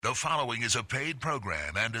The following is a paid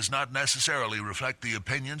program and does not necessarily reflect the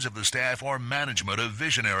opinions of the staff or management of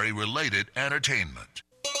Visionary Related Entertainment.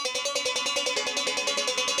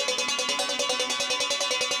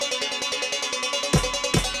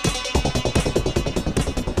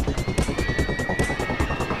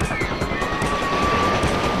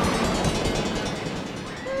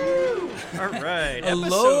 All right.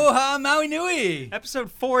 Aloha Maui Nui.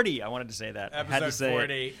 Episode 40. I wanted to say that. I had to say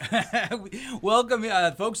 40. Welcome,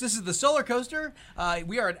 folks. This is the Solar Coaster.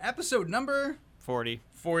 We are at episode number 40.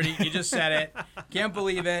 40. You just said it. Can't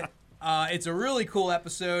believe it. It's a really cool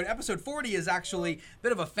episode. Episode 40 is actually a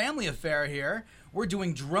bit of a family affair here. We're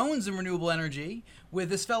doing drones and renewable energy with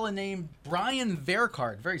this fella named Brian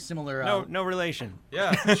Verkaart. Very similar. No relation.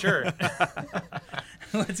 Yeah, sure.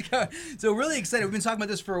 Let's go. So really excited. We've been talking about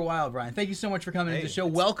this for a while, Brian. Thank you so much for coming to the show.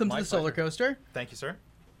 Welcome to the Solar Coaster. Thank you, sir.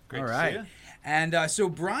 Great All to right. see you. And so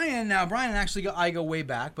Brian and actually I go way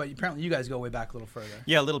back, but apparently you guys go way back a little further.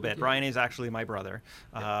 Yeah, a little bit. Brian is actually my brother.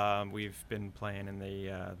 We've been playing in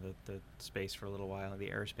the space for a little while, the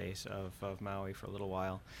airspace of Maui for a little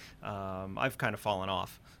while. I've kind of fallen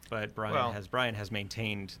off, but Brian has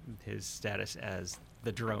maintained his status as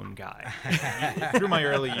the drone guy. Through my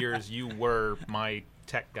early years, you were my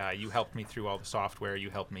tech guy. You helped me through all the software. You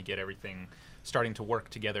helped me get everything starting to work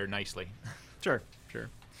together nicely. Sure.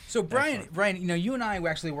 So Brian, you and I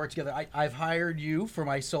actually worked together. I've hired you for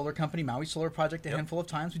my solar company, Maui Solar Project, a handful of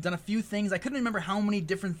times. We've done a few things. I couldn't remember how many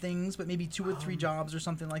different things, but maybe 2 or 3 jobs or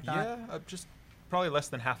something like that. Yeah, just probably less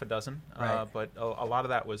than half a dozen. Right. But a lot of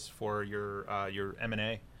that was for your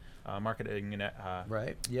M&A, marketing. And,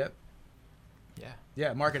 Right. Yep. Yeah.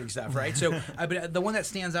 Yeah, marketing stuff, right? So, but the one that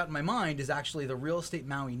stands out in my mind is actually the Real Estate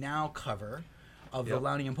Maui Now cover of the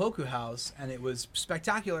Launi and Poku house, and it was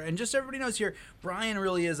spectacular. And just so everybody knows here, Brian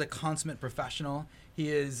really is a consummate professional. He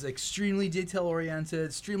is extremely detail-oriented,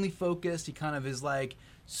 extremely focused. He kind of is like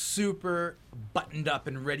super buttoned up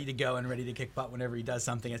and ready to go and ready to kick butt whenever he does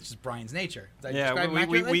something. It's just Brian's nature. Did I describe him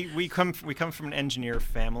accurately? we come from an engineer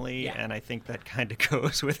family, and I think that kind of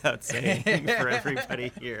goes without saying for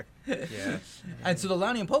everybody here. Yeah. And so the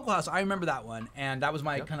Launi and Poku house, I remember that one, and that was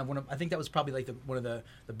my kind of one of. I think that was probably like one of the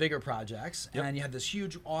bigger projects. Yep. And you had this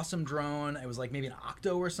huge, awesome drone. It was like maybe an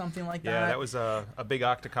Octo or something like that. Yeah, that was a big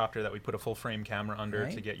octocopter that we put a full frame camera under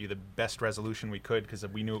Right. to get you the best resolution we could, because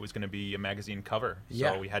we knew it was going to be a magazine cover.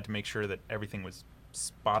 Yeah. So we had to make sure that everything was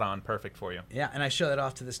spot on perfect for you. Yeah, and I show that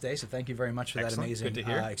off to this day, so thank you very much for Excellent. that amazing Good to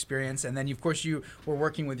hear. experience. And then, of course, you were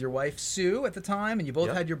working with your wife, Sue, at the time, and you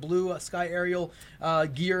both had your blue Sky Aerial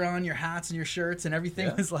gear on, your hats and your shirts, and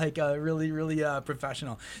everything was like really, really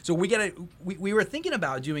professional. So we were thinking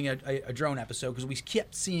about doing a drone episode because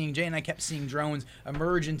Jay and I kept seeing drones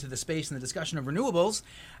emerge into the space in the discussion of renewables.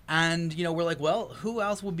 And, we're like, well, who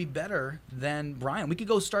else would be better than Brian? We could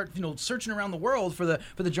go start, searching around the world for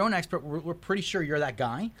the drone expert. We're pretty sure you're that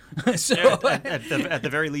guy. So at the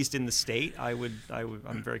very least in the state,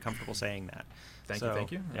 I'm very comfortable saying that.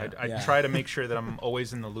 Thank you. Yeah. I try to make sure that I'm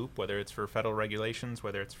always in the loop, whether it's for federal regulations,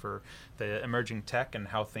 whether it's for the emerging tech and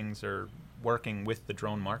how things are working with the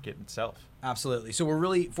drone market itself. Absolutely. So we're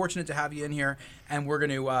really fortunate to have you in here, and we're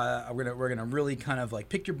gonna really kind of like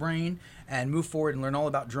pick your brain and move forward and learn all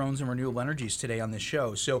about drones and renewable energies today on this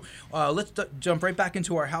show. So let's jump right back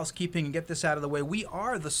into our housekeeping and get this out of the way. We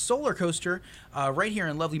are the Solar Coaster right here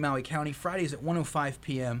in lovely Maui County, Fridays at 1:05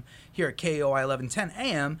 p.m. here at KOI 1110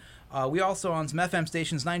 AM. We also on some FM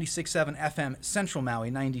stations, 96.7 FM Central Maui,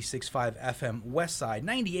 96.5 FM West Side,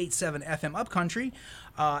 98.7 FM Upcountry,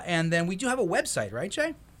 and then we do have a website, right,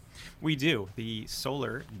 Jay? We do. The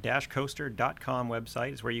solar-coaster.com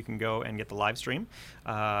website is where you can go and get the live stream,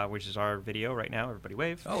 which is our video right now. Everybody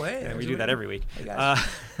wave. Oh, hey. Yeah, we do that every week. Hey, guys.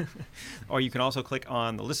 Or you can also click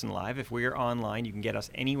on the Listen Live. If we're online, you can get us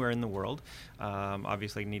anywhere in the world.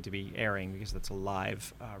 Obviously, need to be airing because that's a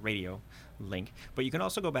live radio link. But you can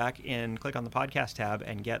also go back and click on the podcast tab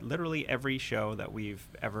and get literally every show that we've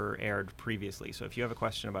ever aired previously. So if you have a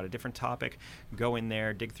question about a different topic, go in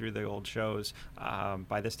there, dig through the old shows.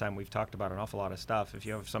 By this time, we've talked about an awful lot of stuff. If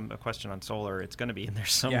you have a question on solar, it's going to be in there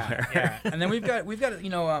somewhere. Yeah. And then we've got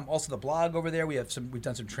also the blog over there. We've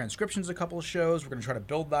done some transcriptions of a couple of shows. We're going to try to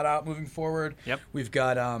build that out moving forward. Yep. We've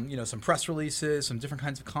got some press releases, some different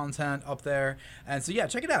kinds of content up there. And so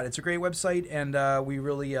check it out. It's a great website, and we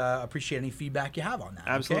really appreciate any feedback you have on that.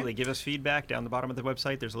 Absolutely. Okay? Give us feedback down the bottom of the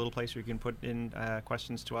website. There's a little place where you can put in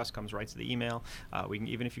questions to us. Comes right to the email. We can,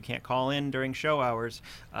 even if you can't call in during show hours,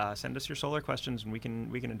 send us your solar questions, and we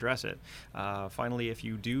can can address it. Finally, if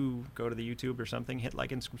you do go to the YouTube or something, hit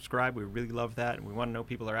like and subscribe. We really love that, and we want to know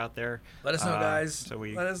people are out there. Let us know, guys. So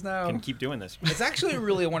we Let us know. can keep doing this. It's actually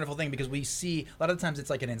really a wonderful thing because we see a lot of the times it's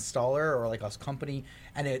like an installer or like a company,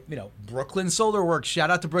 and it, Brooklyn Solar Works. Shout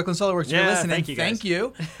out to Brooklyn Solar Works. You're listening. Thank you, guys. Thank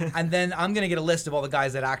you. And then I'm gonna get a list of all the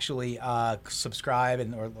guys that actually subscribe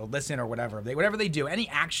or listen or whatever they do. Any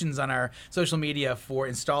actions on our social media for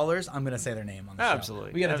installers, I'm gonna say their name on the show.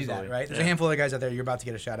 Absolutely. We got to do that, right? There's a handful of guys out there. You're about to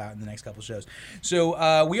get a shout out in the next couple shows.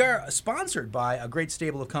 So we are sponsored by a great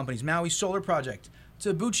stable of companies: Maui Solar Project,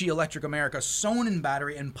 Tabuchi Electric America, Sonnen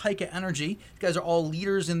Battery, and Pika Energy. These guys are all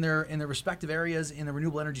leaders in their respective areas in the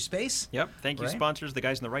renewable energy space. Yep. Thank you, Right? sponsors, the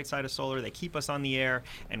guys on the right side of solar. They keep us on the air,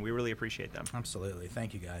 and we really appreciate them. Absolutely.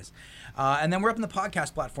 Thank you, guys. And then we're up in the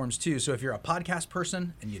podcast platforms, too. So if you're a podcast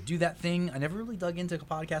person and you do that thing, I never really dug into a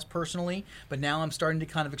podcast personally, but now I'm starting to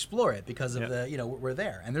kind of explore it because of we're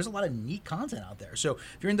there. And there's a lot of neat content out there. So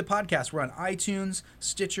if you're into podcasts, we're on iTunes,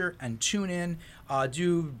 Stitcher, and TuneIn.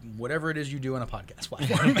 Do whatever it is you do on a podcast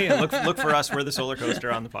platform. Look for us. We're the Solar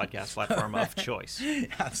Coaster on the podcast platform of choice.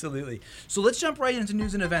 Absolutely. So let's jump right into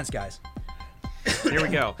news and events, guys. Here we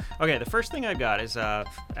go. Okay, the first thing I've got is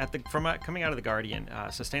coming out of the Guardian,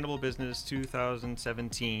 Sustainable Business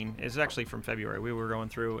 2017 is actually from February. We were going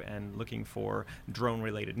through and looking for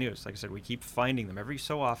drone-related news. Like I said, we keep finding them every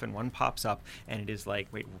so often. One pops up, and it is like,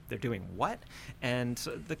 wait, they're doing what? And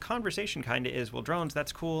so the conversation kind of is, well, drones,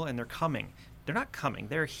 that's cool, and they're coming. They're not coming.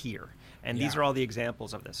 They're here. And these are all the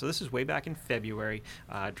examples of this. So this is way back in February.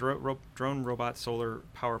 Drone Robot Solar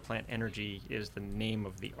Power Plant Energy is the name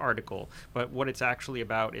of the article. But what it's actually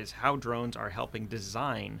about is how drones are helping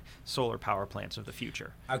design solar power plants of the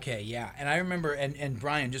future. Okay, yeah. And I remember, and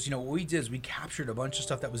Brian, just, what we did is we captured a bunch of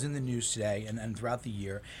stuff that was in the news today and throughout the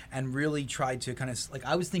year and really tried to kind of, like,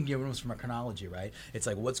 I was thinking of it was from a chronology, right? It's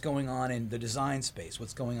like what's going on in the design space,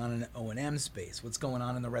 what's going on in the O&M space, what's going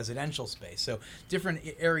on in the residential space. So different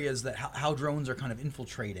areas that how drones are kind of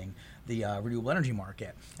infiltrating the renewable energy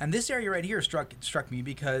market. And this area right here struck me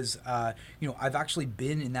because I've actually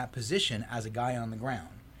been in that position as a guy on the ground.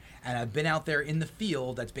 And I've been out there in the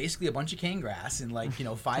field that's basically a bunch of cane grass in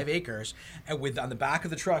 5 acres, and on the back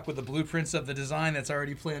of the truck with the blueprints of the design that's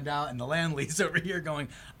already planned out and the land lease over here going,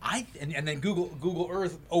 and then Google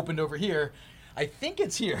Earth opened over here. I think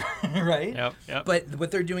it's here, right? Yep. But what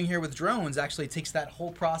they're doing here with drones actually takes that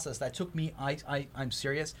whole process that took me, I'm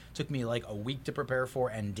serious, took me like a week to prepare for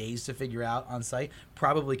and days to figure out on site.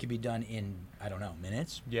 Probably could be done in, I don't know,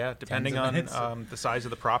 minutes? Yeah, depending on the size of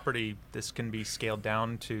the property, this can be scaled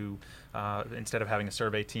down to, instead of having a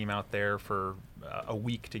survey team out there for a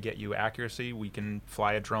week to get you accuracy, we can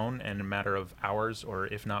fly a drone and in a matter of hours, or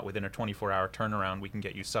if not within a 24-hour turnaround, we can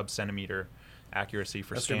get you sub-centimeter accuracy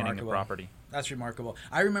for scanning the property. That's remarkable.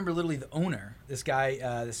 I remember literally the owner, this guy,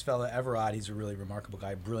 this fella Everard, he's a really remarkable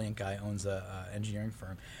guy, brilliant guy, owns a engineering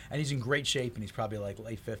firm, and he's in great shape, and he's probably like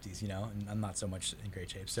late 50s, and I'm not so much in great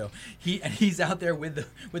shape. So he's out there with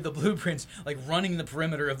the blueprints, like running the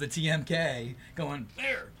perimeter of the TMK, going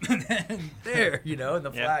there, and then there, and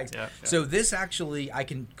the flags. Yeah. So this actually, I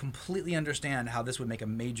can completely understand how this would make a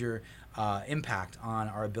major impact on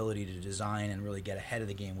our ability to design and really get ahead of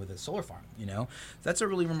the game with a solar farm. That's a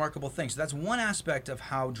really remarkable thing. So that's one aspect of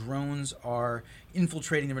how drones are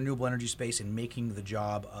infiltrating the renewable energy space and making the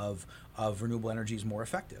job of renewable energies more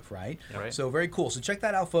effective, right? Right. So very cool. So check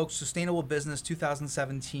that out, folks. Sustainable Business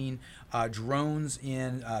 2017, drones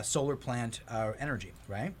in solar plant energy,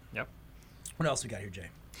 right? Yep. What else we got here, Jay?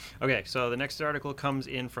 Okay, so the next article comes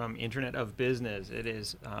in from Internet of Business. It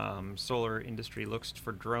is solar industry looks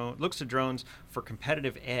to drones for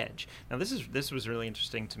competitive edge. Now this was really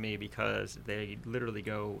interesting to me because they literally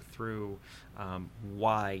go through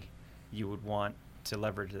why you would want to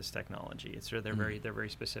leverage this technology. They're very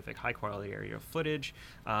specific. High quality aerial footage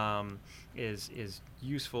is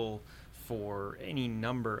useful for any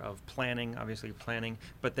number of planning,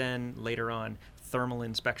 but then later on, thermal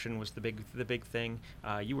inspection was the big thing.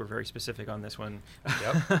 You were very specific on this one.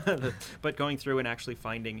 Yep. But going through and actually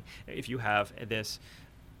finding, if you have this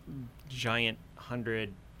giant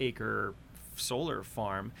 100-acre solar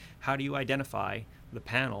farm, how do you identify the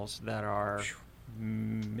panels that are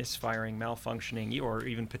misfiring, malfunctioning, or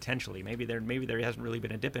even potentially maybe there hasn't really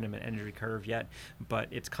been a dip in an energy curve yet, but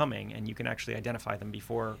it's coming, and you can actually identify them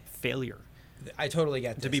before failure I totally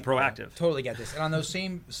get this. To be proactive. Totally get this. And on those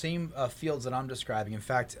same fields that I'm describing, in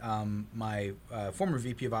fact, my former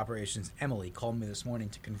VP of Operations, Emily, called me this morning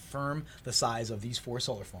to confirm the size of these 4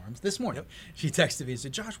 solar farms. This morning, she texted me and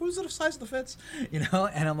said, "Josh, what was the size of the FITs?"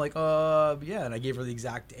 And I'm like, yeah. And I gave her the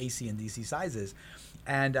exact AC and DC sizes.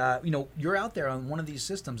 And, you're out there on one of these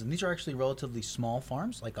systems, and these are actually relatively small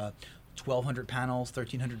farms, like 1,200 panels,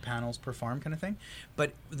 1,300 panels per farm kind of thing.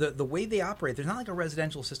 But the way they operate, there's not like a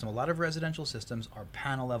residential system. A lot of residential systems are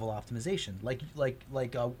panel level optimization, like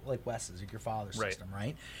Wes's, like your father's system,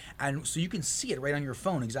 right? And so you can see it right on your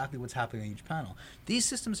phone exactly what's happening on each panel. These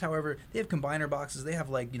systems, however, they have combiner boxes. They have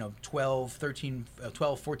 12, 14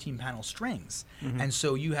 panel strings. Mm-hmm. And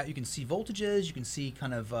so you can see voltages, you can see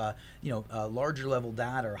kind of larger level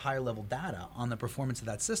data or higher level data on the performance of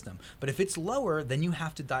that system. But if it's lower, then you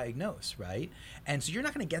have to diagnose, right? And so you're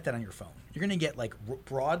not going to get that on your phone. You're going to get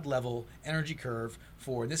broad level energy curve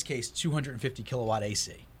for, in this case, 250 kilowatt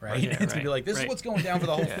AC, right? It's going to be like, this is what's going down for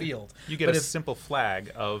the whole field. You get a simple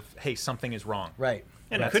flag of, hey, something is wrong. Right.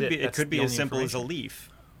 And it could be as simple as a leaf.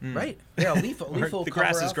 Right. Yeah, a leaf will the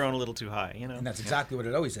grass cover has up. grown a little too high, And that's exactly what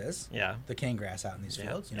it always is. Yeah. The cane grass out in these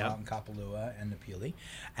fields, Yeah. out in Kapalua and the Pili.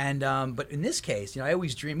 And but in this case, I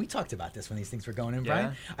always dream, we talked about this when these things were going in,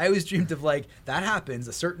 Brian. I always dreamed of that happens,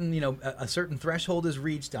 a certain, a certain threshold is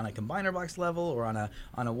reached on a combiner box level or on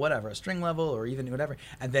a whatever, a string level or even whatever,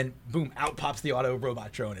 and then boom, out pops the auto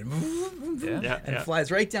robot drone and flies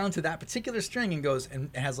right down to that particular string and goes and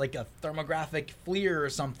has like a thermographic FLIR or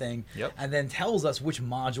something, and then tells us which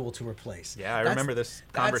module to replace. Yeah, I remember this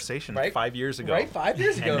conversation 5 years ago. Right, 5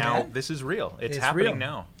 years ago. And now man. this is real. It's happening real.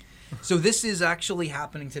 now. So this is actually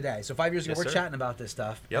happening today. So 5 years ago, Yes, we're sir. chatting about this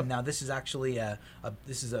stuff, and now this is actually a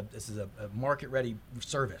market ready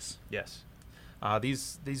service. Yes.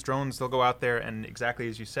 These drones, they'll go out there and exactly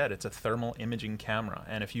as you said, it's a thermal imaging camera.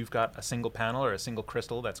 And if you've got a single panel or a single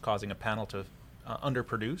crystal that's causing a panel to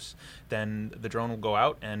underproduce, then the drone will go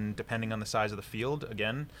out and depending on the size of the field,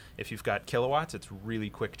 again, if you've got kilowatts, it's really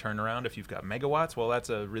quick turnaround. If you've got megawatts, well, that's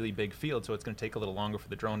a really big field, so it's going to take a little longer for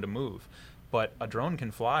the drone to move. But a drone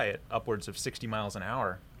can fly at upwards of 60 miles an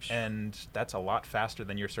hour, and that's a lot faster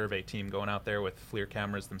than your survey team going out there with FLIR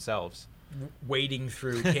cameras themselves. Wading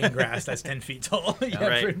through cane grass that's 10 feet tall. Pretty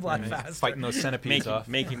fast. Fighting those centipedes off.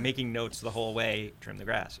 Making notes the whole way, trim the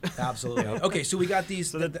grass. Absolutely. Okay, so we got these.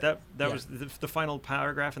 So that was the final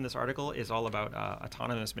paragraph in this article is all about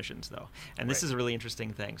autonomous missions, though. And this is a really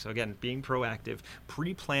interesting thing. So again, being proactive,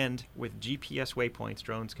 pre-planned with GPS waypoints,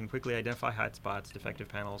 drones can quickly identify hotspots, defective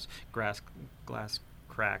panels, glass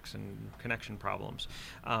cracks and connection problems,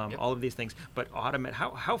 all of these things. But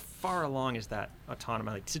how far along is that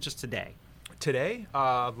autonomy? Like, just today? Today,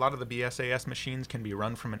 a lot of the BSAS machines can be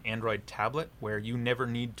run from an Android tablet where you never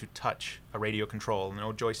need to touch a radio control.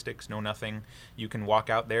 No joysticks, no nothing. You can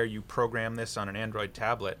walk out there, you program this on an Android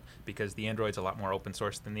tablet because the Android's a lot more open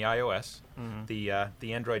source than the iOS. Mm-hmm.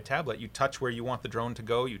 The Android tablet, you touch where you want the drone to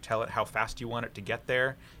go, you tell it how fast you want it to get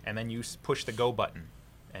there, and then you push the go button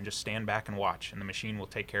and just stand back and watch, and the machine will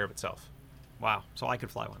take care of itself. Wow. So I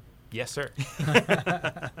could fly one. Yes, sir.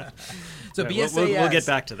 So BSAS. We'll get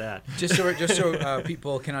back to that. Just so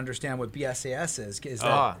people can understand what BSAS is. Is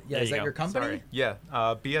that your company? Sorry. Yeah.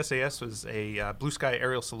 BSAS was a Blue Sky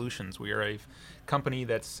Aerial Solutions. We are a company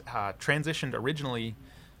that's transitioned originally.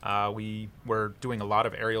 We were doing a lot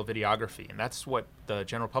of aerial videography, and that's what the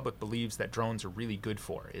general public believes that drones are really good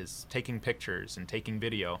for, is taking pictures and taking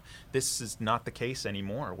video. This is not the case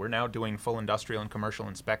anymore. We're now doing full industrial and commercial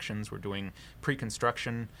inspections. We're doing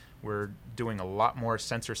pre-construction. We're doing a lot more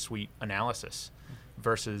sensor suite analysis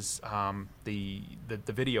versus the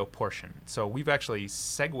video portion. So we've actually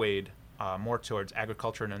segued more towards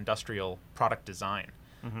agriculture and industrial product design.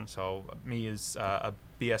 Mm-hmm. So me as a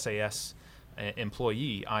BSAS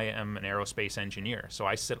employee, I am an aerospace engineer. So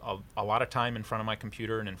I sit a lot of time in front of my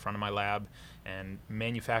computer and in front of my lab and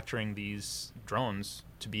manufacturing these drones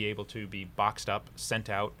to be able to be boxed up, sent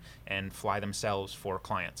out, and fly themselves for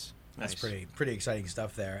clients. That's pretty exciting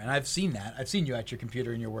stuff there, and I've seen that. I've seen you at your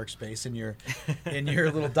computer in your workspace in your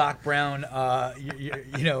little Doc Brown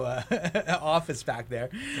office back there.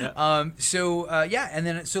 Yeah. And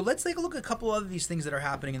then let's take a look at a couple of these things that are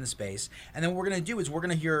happening in the space, and then what we're going to do is we're going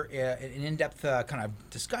to hear an in-depth kind of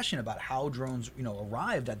discussion about how drones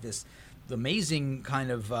arrived at this amazing kind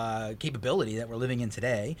of capability that we're living in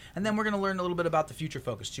today, and then we're going to learn a little bit about the future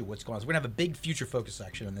focus too, what's going on. So we're going to have a big future focus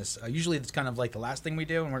section in this. Usually it's kind of like the last thing we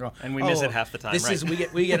do, and we're going, and we miss it half the time.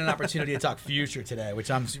 We get an opportunity to talk future today, which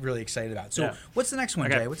I'm really excited about. So what's the next one,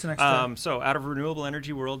 Jay? What's the next one? So out of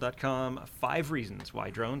renewableenergyworld.com, 5 reasons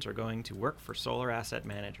why drones are going to work for solar asset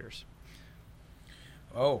managers.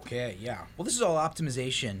 Okay, yeah. Well, this is all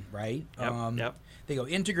optimization, right? Yep. They go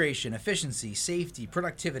integration, efficiency, safety,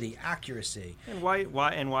 productivity, accuracy. And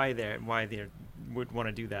why they would want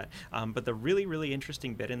to do that. But the really, really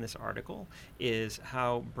interesting bit in this article is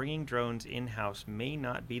how bringing drones in-house may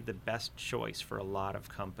not be the best choice for a lot of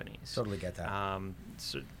companies. Totally get that.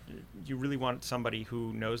 So you really want somebody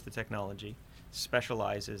who knows the technology,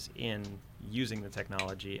 specializes in using the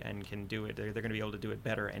technology, and can do it. They're going to be able to do it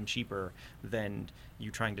better and cheaper than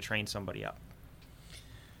you trying to train somebody up.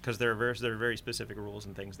 Because there are very specific rules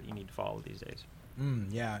and things that you need to follow these days.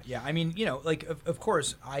 Yeah. I mean, like, of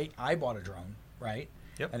course, I bought a drone, right?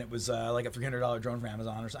 Yep. And it was like a $300 drone from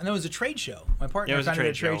Amazon or something. And it was a trade show. My partner Yeah, it was a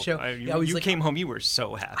founded trade show. You came home, you were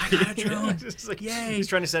so happy. I got a drone. Yay. He's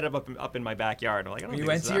trying to set it up in my backyard. I'm like, We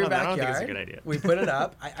went to your backyard. I don't think it's a good idea. We put it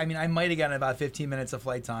up. I mean, I might have gotten about 15 minutes of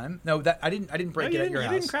flight time. No, I didn't break it at your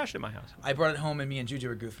house. You didn't crash it at my house. I brought it home, and me and Juju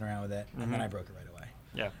were goofing around with it, and then I broke it right away.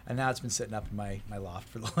 Yeah. And now it's been sitting up in my loft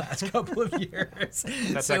for the last couple of years.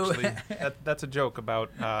 That's actually that's a joke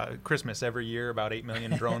about Christmas. Every year, about 8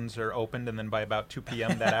 million drones are opened, and then by about 2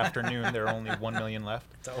 p.m. that afternoon, there are only 1 million left.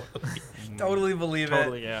 Totally believe it.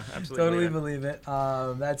 Totally, yeah, absolutely. Totally believe it.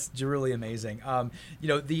 That's really amazing.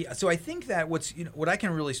 So I think that what I can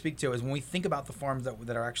really speak to is when we think about the farms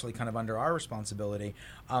that are actually kind of under our responsibility,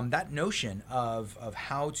 that notion of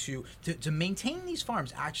how to maintain these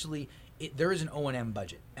farms actually. There is an O&M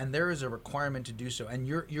budget, and there is a requirement to do so. And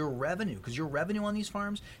your revenue, because your revenue on these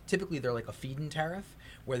farms, typically they're like a feed-in tariff,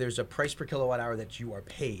 where there's a price per kilowatt hour that you are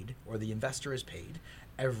paid, or the investor is paid,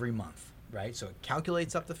 every month, right? So it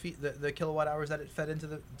calculates up the kilowatt hours that it fed into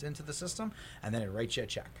the system, and then it writes you a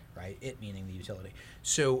check, right? It meaning the utility.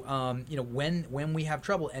 So when we have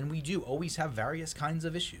trouble, and we do always have various kinds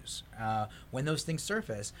of issues, when those things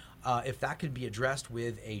surface. If that could be addressed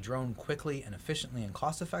with a drone quickly and efficiently and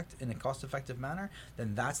in a cost-effective manner,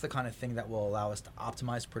 then that's the kind of thing that will allow us to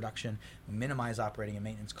optimize production, minimize operating and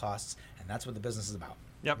maintenance costs, and that's what the business is about.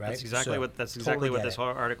 Yep, right? that's exactly what this whole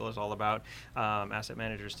article is all about. Asset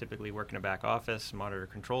managers typically work in a back office, monitor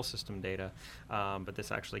control system data, but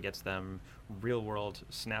this actually gets them real-world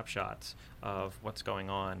snapshots of what's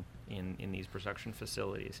going on in these production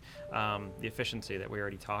facilities. The efficiency that we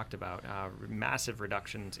already talked about, massive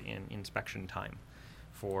reductions in inspection time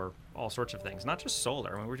for all sorts of things, not just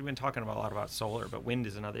solar. I mean, we've been talking a lot about solar, but wind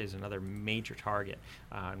is another major target,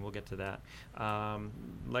 and we'll get to that.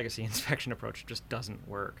 Legacy inspection approach just doesn't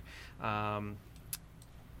work.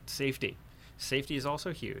 Safety is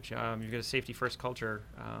also huge. You've got a safety-first culture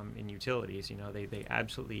in utilities. They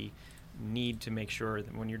absolutely need to make sure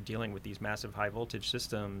that when you're dealing with these massive high-voltage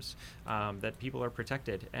systems, that people are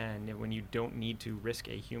protected, and when you don't need to risk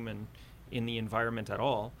a human in the environment at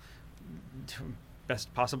all,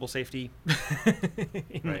 best possible safety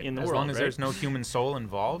in the world. As long as there's no human soul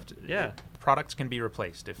involved, yeah, products can be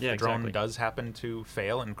replaced. If the drone exactly. does happen to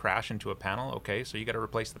fail and crash into a panel, okay, so you got to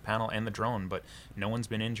replace the panel and the drone, but no one's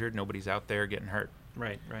been injured, nobody's out there getting hurt.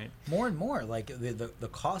 Right. More and more, like the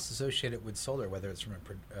costs associated with solar, whether it's from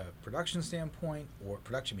a production standpoint, or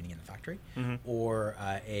production meaning in the factory, or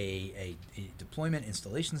a deployment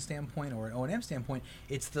installation standpoint, or an O&M standpoint,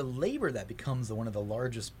 it's the labor that becomes one of the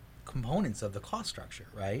largest components of the cost structure,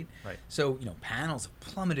 right? Right. So, panels have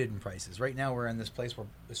plummeted in prices. Right now we're in this place where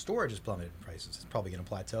the storage has plummeted in prices. It's probably going to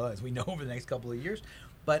plateau, as we know, over the next couple of years.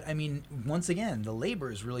 But, I mean, once again, the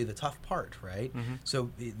labor is really the tough part, right?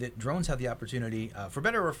 So the drones have the opportunity, for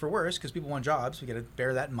better or for worse, because people want jobs, we got to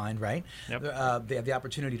bear that in mind, right? Yep. They have the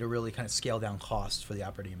opportunity to really kind of scale down costs for the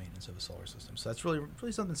operating and maintenance of a solar system. So that's really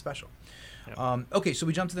something special. Yep. Okay, so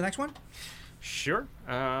we jump to the next one? Sure.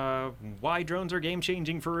 Why drones are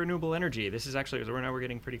game-changing for renewable energy. This is actually, we're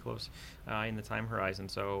getting pretty close in the time horizon.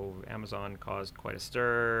 So Amazon caused quite a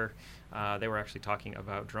stir. They were actually talking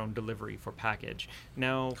about drone delivery for package.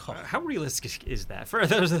 Now, how realistic is that? For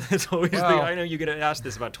those, that's always I know you get asked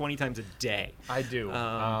this about 20 times a day. I do.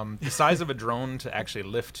 The size of a drone to actually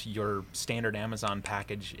lift your standard Amazon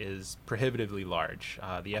package is prohibitively large.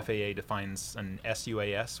 The FAA defines an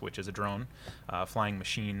SUAS, which is a drone, flying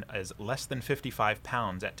machine, as less than 55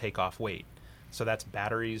 pounds at takeoff weight. So that's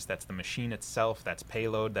batteries, that's the machine itself, that's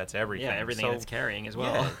payload, that's everything. Yeah, everything it's carrying as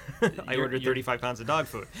well. Yeah. I ordered 35 pounds of dog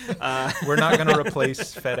food. We're not going to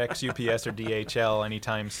replace FedEx, UPS, or DHL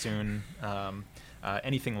anytime soon.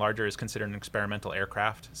 Anything larger is considered an experimental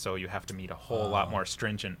aircraft, so you have to meet a whole lot more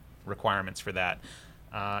stringent requirements for that.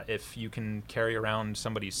 If you can carry around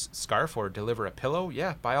somebody's scarf or deliver a pillow,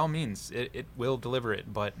 yeah, by all means, it will deliver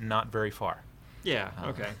it, but not very far. Yeah.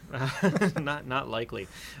 Okay. Not likely.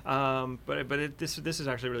 This is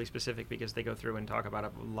actually really specific because they go through and talk about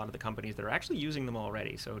a lot of the companies that are actually using them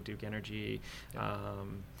already. So Duke Energy.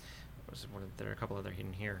 There are a couple other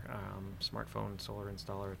hidden here. Smartphone, solar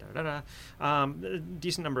installer, a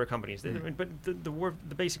decent number of companies. But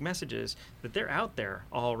the basic message is that they're out there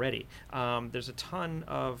already. There's a ton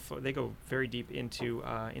of, they go very deep into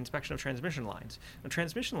inspection of transmission lines. Now,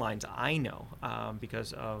 transmission lines, I know,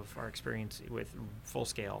 because of our experience with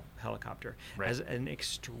full-scale helicopter, as an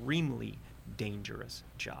extremely dangerous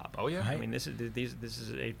job. Oh, yeah. Right. I mean, this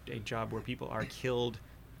is a job where people are killed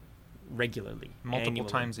regularly, multiple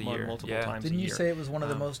times a year. Didn't you say it was one of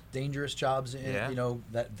the most dangerous jobs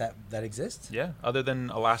that exists? Yeah, other than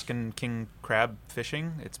Alaskan king crab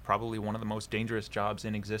fishing, it's probably one of the most dangerous jobs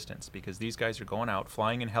in existence because these guys are going out,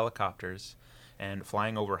 flying in helicopters and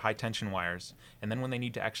flying over high tension wires, and then when they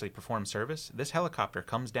need to actually perform service, this helicopter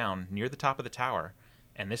comes down near the top of the tower.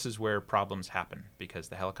 And this is where problems happen because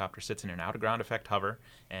the helicopter sits in an out-of-ground effect hover,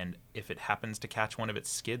 and if it happens to catch one of its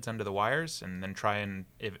skids under the wires and then try and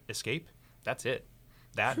escape, that's it.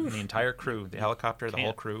 That and the entire crew, the helicopter, the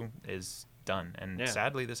whole crew is done. And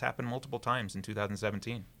sadly, this happened multiple times in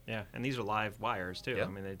 2017. Yeah, and these are live wires too. Yep. I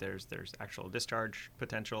mean, there's actual discharge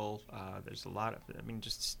potential. There's a lot of, I mean,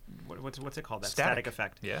 just what's it called? That static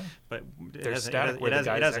effect. Yeah, but it has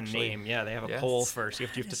a name. Yeah, they have a pole first. You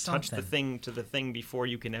have to touch the thing before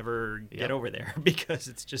you can ever get over there because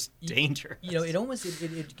it's just dangerous. It almost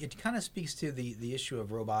it kind of speaks to the issue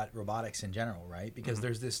of robotics in general, right? Because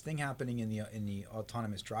there's this thing happening in the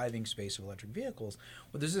autonomous driving space of electric vehicles.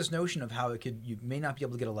 Well, there's this notion of how you may not be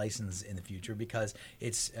able to get a license in the future because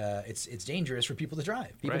it's dangerous for people to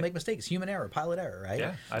drive. People make mistakes, human error, pilot error, right?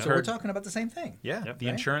 Yeah, so we're talking about the same thing. Yeah, the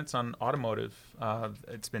insurance on automotive,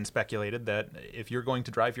 it's been speculated that if you're going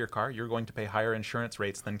to drive your car, you're going to pay higher insurance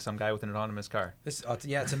rates than some guy with an autonomous car. It's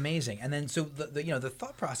amazing. And then so the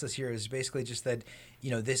thought process here is basically just that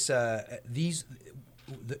the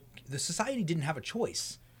society didn't have a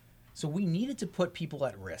choice, so we needed to put people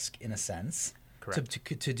at risk in a sense.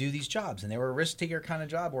 To do these jobs, and they were a risk taker kind of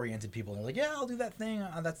job oriented people. And they're like, yeah, I'll do that thing.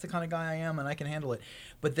 That's the kind of guy I am, and I can handle it.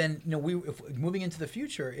 But then, if moving into the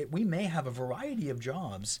future, we may have a variety of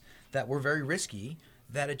jobs that were very risky.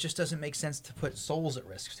 That it just doesn't make sense to put souls at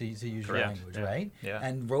risk, to use your language, right? Yeah.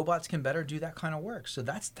 And robots can better do that kind of work. So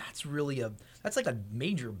that's really that's like a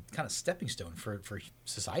major kind of stepping stone for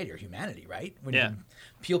society or humanity, right? When you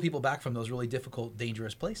peel people back from those really difficult,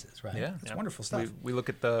 dangerous places, right? Yeah, it's wonderful stuff. We look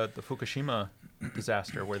at the Fukushima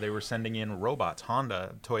disaster where they were sending in robots.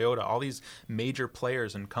 Honda, Toyota, all these major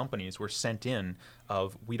players and companies were sent in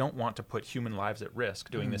of, we don't want to put human lives at risk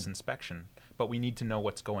doing this inspection, but we need to know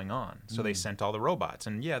what's going on. So they sent all the robots.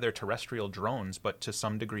 And yeah, they're terrestrial drones, but to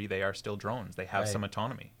some degree they are still drones. They have some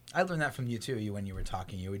autonomy. I learned that from you too. When you were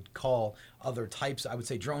talking, you would call other types, I would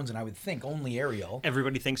say drones, and I would think only aerial.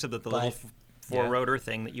 Everybody thinks of the little four-rotor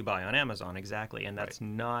thing that you buy on Amazon, exactly, and that's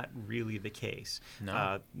not really the case.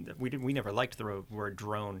 No. We never liked the word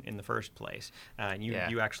drone in the first place. And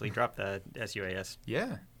you actually dropped the SUAS.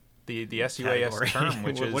 Yeah. The SUAS term,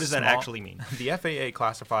 which is what does that actually mean? The FAA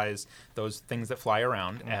classifies those things that fly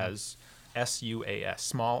around as SUAS,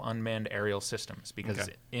 Small Unmanned Aerial Systems, because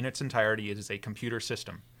in its entirety it is a computer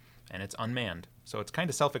system, and it's unmanned. So it's kind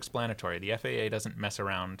of self-explanatory. The FAA doesn't mess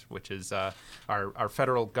around, which is our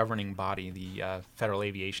federal governing body, the Federal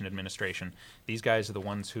Aviation Administration. These guys are the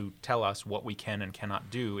ones who tell us what we can and cannot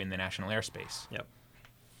do in the national airspace. Yep.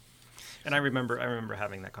 And I remember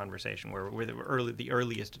having that conversation where the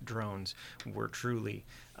earliest drones were truly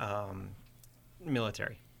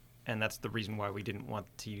military, and that's the reason why we didn't want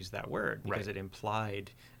to use that word, because it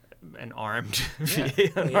implied an armed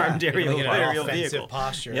aerial vehicle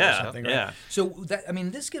posture or something, right? So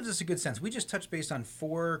this gives us a good sense. We just touched base on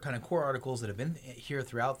 4 kind of core articles that have been here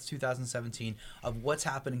throughout 2017 of what's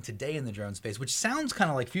happening today in the drone space, which sounds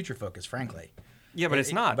kind of like future focus, frankly. Yeah, but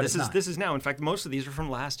it's not. This is now. In fact, most of these are from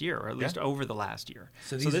last year, or at least over the last year.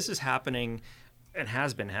 So this is happening and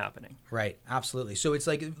has been happening. Right, absolutely. So it's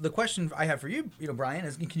like the question I have for you, Brian,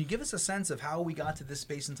 is can you give us a sense of how we got to this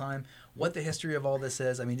space and time, what the history of all this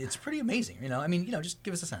is? I mean, it's pretty amazing. Just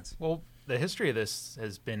give us a sense. Well, the history of this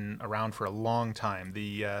has been around for a long time.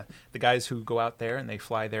 The guys who go out there and they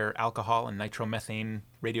fly their alcohol and nitromethane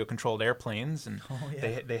radio-controlled airplanes, and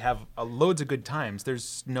they have loads of good times.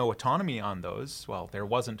 There's no autonomy on those. Well, there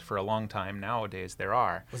wasn't for a long time. Nowadays, there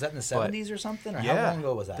are. Was that in the 70s or something? Or how long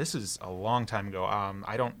ago was that? This is a long time ago.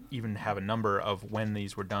 I don't even have a number of when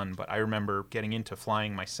these were done, but I remember getting into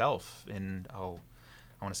flying myself in,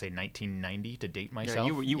 I want to say 1990 to date myself.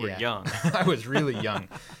 Yeah, you were young. I was really young.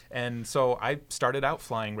 And so I started out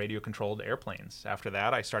flying radio-controlled airplanes. After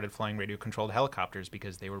that, I started flying radio-controlled helicopters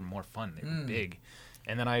because they were more fun. They were big.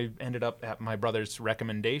 And then I ended up, at my brother's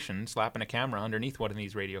recommendation, slapping a camera underneath one of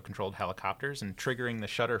these radio-controlled helicopters and triggering the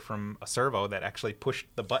shutter from a servo that actually pushed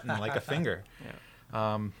the button like a finger.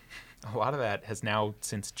 Yeah. A lot of that has now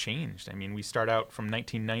since changed. I mean, we start out from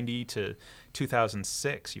 1990 to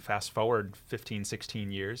 2006. You fast forward 15, 16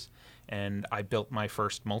 years, and I built my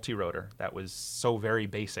first multi-rotor that was so very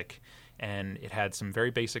basic. And it had some very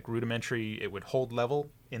basic rudimentary, it would hold level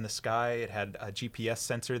in the sky. It had a GPS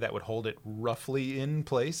sensor that would hold it roughly in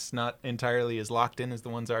place, not entirely as locked in as the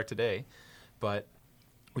ones are today. But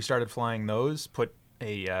we started flying those, put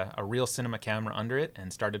a real cinema camera under it,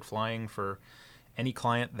 and started flying for any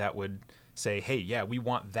client that would say, hey, yeah, we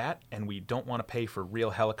want that, and we don't want to pay for real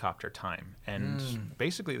helicopter time. And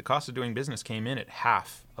basically the cost of doing business came in at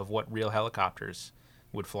half of what real helicopters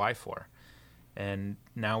would fly for. And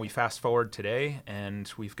now we fast forward today,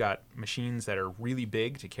 and we've got machines that are really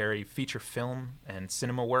big to carry feature film and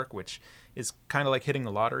cinema work, which is kind of like hitting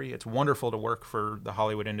the lottery. It's wonderful to work for the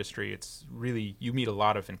Hollywood industry. It's really, you meet a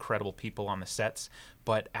lot of incredible people on the sets,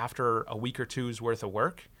 but after a week or two's worth of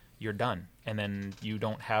work, you're done. And then you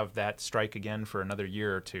don't have that strike again for another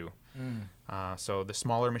year or two. So the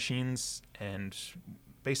smaller machines, and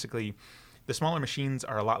basically the smaller machines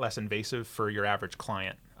are a lot less invasive for your average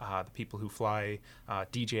client. The people who fly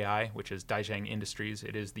DJI, which is Daijing Industries,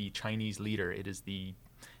 it is the Chinese leader. It is the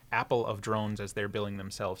Apple of drones as they're billing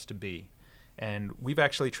themselves to be. And we've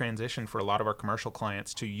actually transitioned for a lot of our commercial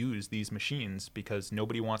clients to use these machines because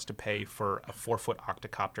nobody wants to pay for a 4-foot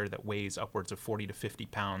octocopter that weighs upwards of 40 to 50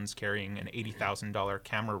 pounds carrying an $80,000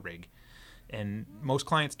 camera rig. And most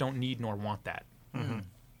clients don't need nor want that.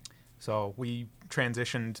 So we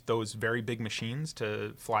transitioned those very big machines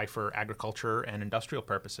to fly for agriculture and industrial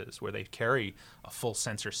purposes, where they carry a full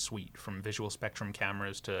sensor suite from visual spectrum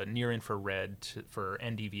cameras to near-infrared for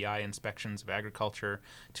NDVI inspections of agriculture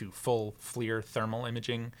to full FLIR thermal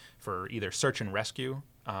imaging for either search and rescue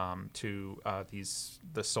to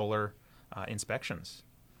the solar inspections.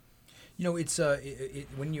 You know, it's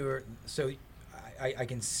when you're so. I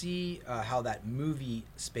can see how that movie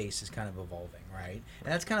space is kind of evolving, right?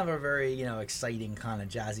 And that's kind of a very, exciting kind of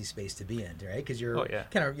jazzy space to be in, right? Because you're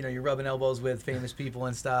kind of, you're rubbing elbows with famous people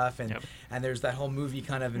and stuff, and and there's that whole movie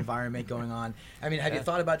kind of environment going on. I mean, have you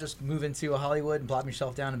thought about just moving to Hollywood and plopping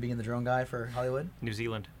yourself down and being the drone guy for Hollywood? New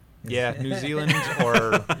Zealand. Yeah, New Zealand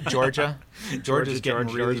or Georgia. Georgia's getting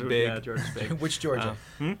really big. Yeah, Georgia's big. Which Georgia?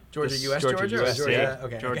 Georgia, This U.S. Georgia, Georgia? US, Or Georgia? yeah.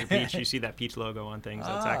 Okay. Georgia Peach. You see that peach logo on things.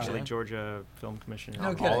 That's actually okay. Georgia Film Commission.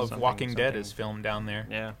 No kidding. All of Walking Dead is filmed down there.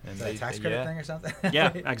 Yeah. And Is that a tax credit thing or something?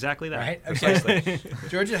 Yeah, exactly that. Right? Precisely.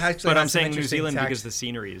 Georgia actually But has I'm some saying New interesting Zealand tax- because the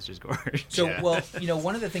scenery is just gorgeous. So, Yeah. well,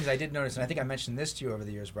 one of the things I did notice, and I think I mentioned this to you over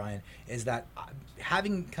the years, Brian, is that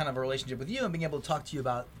having kind of a relationship with you and being able to talk to you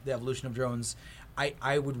about the evolution of drones,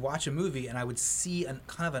 I would watch a movie and I would see a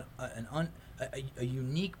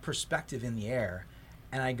unique perspective in the air,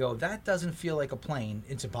 and I go, that doesn't feel like a plane.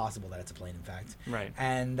 It's impossible that it's a plane, in fact. Right.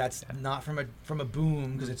 And that's not from a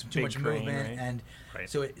boom because it's too Big much crane, movement, right? and Right.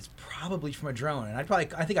 so it's probably from a drone. And I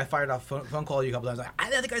think I fired off a phone call to you a couple times. Like, I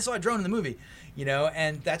think I saw a drone in the movie,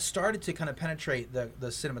 and that started to kind of penetrate the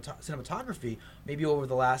cinematography maybe over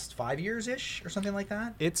the last 5 years ish or something like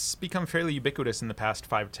that. It's become fairly ubiquitous in the past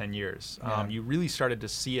 5 to 10 years. Yeah. You really started to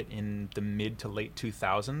see it in the mid to late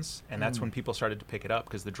 2000s, and that's when people started to pick it up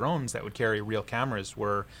because the drones that would carry real cameras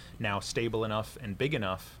were now stable enough and big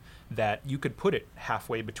enough that you could put it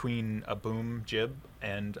halfway between a boom jib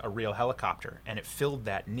and a real helicopter, and it filled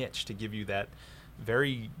that niche to give you that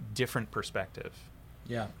very different perspective.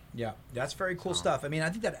 Yeah, that's very cool stuff. I mean, I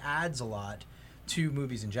think that adds a lot to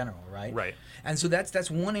movies in general, right? Right. And so that's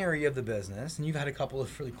one area of the business, and you've had a couple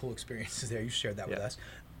of really cool experiences there. You shared that with us.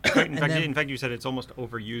 In fact, you said it's almost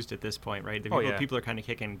overused at this point, right? People are kind of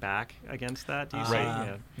kicking back against that. Do you say?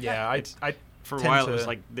 Right. Yeah, I for a tend while to-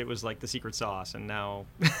 it was like the secret sauce, and now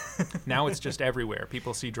Now it's just everywhere.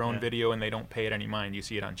 People see drone video and they don't pay it any mind. You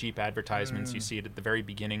see it on Jeep advertisements. You see it at the very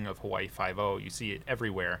beginning of Hawaii Five-0. You see it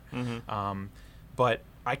everywhere. But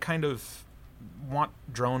I kind of want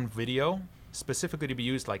drone video specifically to be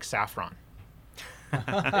used like saffron.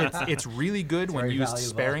 It's really good when very used valuable.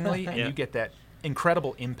 sparingly, and Yeah. you get that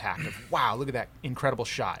incredible impact of, wow, look at that incredible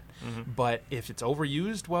shot. But if it's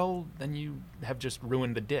overused, well, then you have just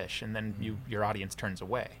ruined the dish, and then your audience turns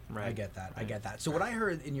away. Right. I get that. I get that. So what I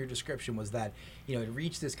heard in your description was that, you know, it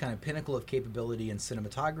reached this kind of pinnacle of capability in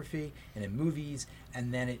cinematography and in movies,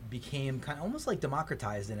 and then it became kind of almost like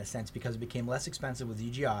democratized in a sense because it became less expensive with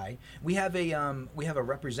DJI. We have a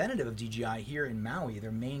representative of DJI here in Maui.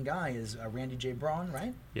 Their main guy is Randy J. Braun,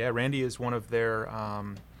 right? Yeah, Randy is one of their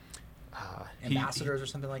ambassadors or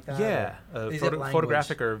something like that. Yeah,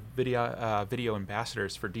 photographic or video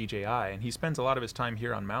ambassadors for DJI, and he spends a lot of his time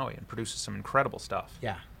here on Maui and produces some incredible stuff.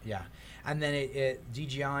 Yeah, yeah. And then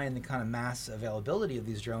DJI and the kind of mass availability of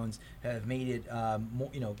these drones have made it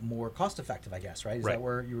more cost effective, I guess, right? Is that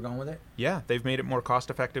where you were going with it? Yeah, they've made it more cost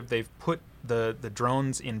effective. They've put the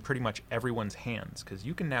drones in pretty much everyone's hands, because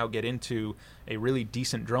you can now get into a really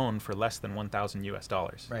decent drone for less than $1,000 US.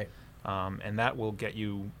 Right. And that will get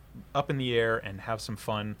you up in the air and have some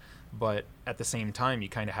fun, but at the same time, you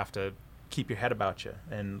kind of have to keep your head about you.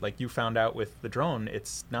 And like you found out with the drone,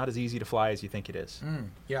 it's not as easy to fly as you think it is.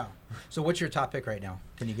 Yeah. So what's your top pick right now?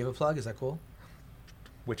 Can you give a plug? Is that cool?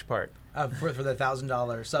 Which part? For the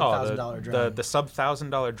 $1,000, sub-$1,000 drone. The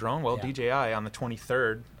sub-$1,000 drone. Well, Yeah. DJI on the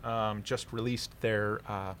 23rd just released their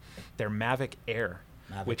Mavic Air,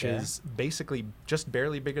 which is basically just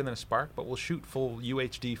barely bigger than a Spark, but will shoot full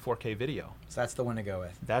UHD 4K video. So that's the one to go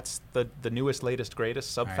with. That's the newest, latest,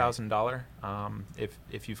 greatest, sub $1,000.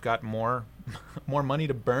 If you've got more money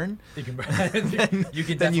to burn, you can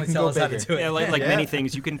definitely tell us how to do it. Yeah, like many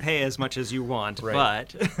things, you can pay as much as you want,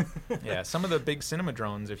 but yeah, some of the big cinema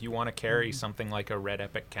drones, if you want to carry something like a Red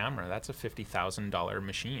Epic camera, that's a $50,000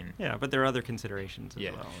 machine. Yeah, but there are other considerations as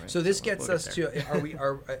well. Right? So this gets us to: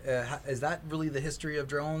 is that really the history of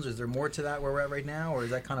drones? Is there more to that where we're at right now, or is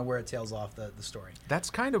that kind of where it tails off the story? That's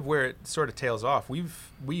kind of where it sort of tails off. We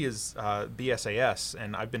as BSAS,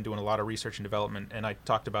 and I've been doing a lot of research and development, and I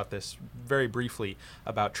talked about this very briefly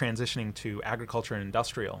about transitioning to agriculture and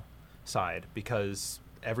industrial side, because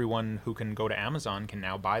everyone who can go to Amazon can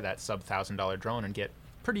now buy that sub $1,000 drone and get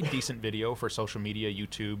pretty decent video for social media,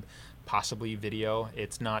 YouTube, possibly video.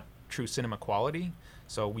 It's not true cinema quality,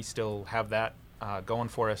 so we still have that going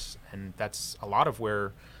for us, and that's a lot of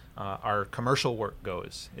where our commercial work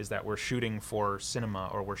goes, is that we're shooting for cinema,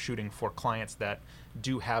 or we're shooting for clients that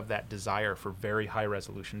do have that desire for very high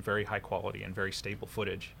resolution, very high quality, and very stable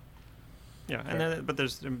footage. Yeah, and then, but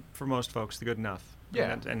there's for most folks the good enough.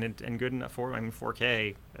 Yeah, and good enough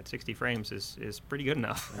 4K at 60 frames is pretty good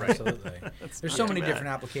enough. Right. Absolutely. There's so many different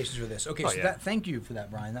applications for this. Okay, thank you for that,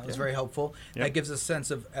 Brian. That was very helpful. That gives us a sense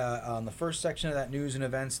of on the first section of that news and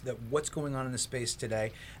events, that what's going on in the space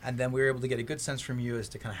today, and then we were able to get a good sense from you as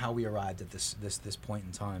to kind of how we arrived at this point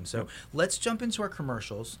in time. So let's jump into our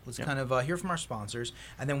commercials. Let's kind of hear from our sponsors,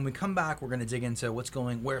 and then when we come back, we're going to dig into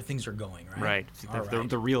where things are going. Right.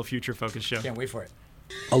 The real future focused show. Can't wait for it.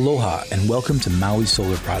 Aloha and welcome to Maui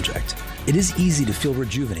Solar Project. It is easy to feel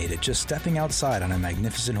rejuvenated just stepping outside on a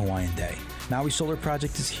magnificent Hawaiian day. Maui Solar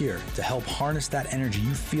Project is here to help harness that energy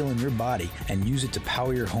you feel in your body and use it to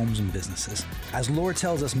power your homes and businesses. As lore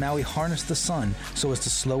tells us, Maui harnessed the sun so as to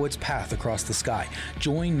slow its path across the sky.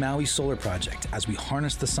 Join Maui Solar Project as we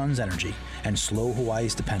harness the sun's energy and slow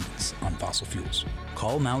Hawaii's dependence on fossil fuels.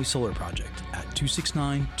 Call Maui Solar Project at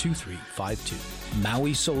 269-2352.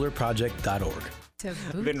 MauiSolarProject.org.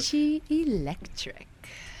 Tabuchi Electric,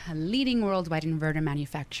 a leading worldwide inverter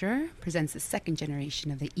manufacturer, presents the second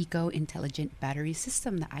generation of the eco-intelligent battery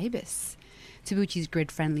system, the IBIS. Tabuchi's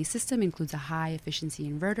grid-friendly system includes a high-efficiency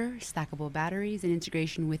inverter, stackable batteries, and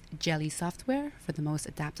integration with Jelly software for the most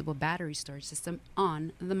adaptable battery storage system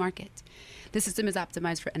on the market. The system is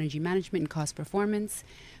optimized for energy management and cost performance.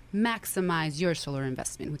 Maximize your solar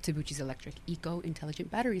investment with Tabuchi's electric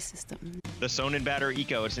eco-intelligent battery system. The Sonnen Battery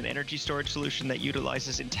Eco is an energy storage solution that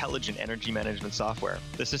utilizes intelligent energy management software.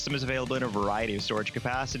 The system is available in a variety of storage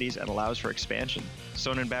capacities and allows for expansion.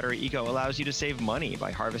 Sonnen Battery Eco allows you to save money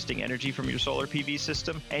by harvesting energy from your solar PV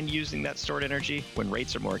system and using that stored energy when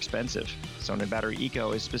rates are more expensive. Sonnen Battery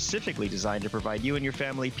Eco is specifically designed to provide you and your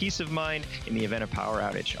family peace of mind in the event of power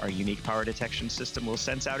outage. Our unique power detection system will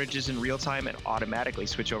sense outages in real time and automatically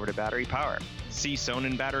switch over to battery power. See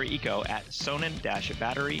Sonnen Battery Eco at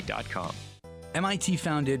sonnen-battery.com.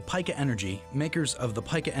 MIT-founded Pika Energy, makers of the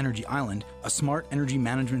Pika Energy Island, a smart energy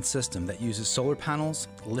management system that uses solar panels,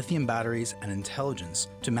 lithium batteries, and intelligence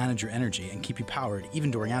to manage your energy and keep you powered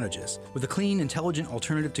even during outages. With a clean, intelligent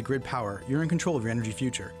alternative to grid power, you're in control of your energy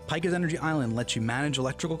future. Pika's Energy Island lets you manage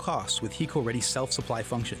electrical costs with HECO-ready self-supply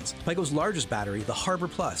functions. Pika's largest battery, the Harbor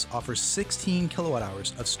Plus, offers 16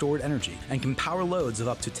 kilowatt-hours of stored energy and can power loads of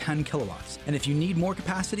up to 10 kilowatts. And if you need more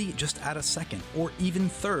capacity, just add a second or even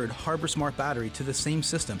third Harbor Smart battery to the same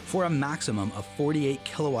system for a maximum of 48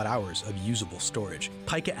 kilowatt hours of usable storage.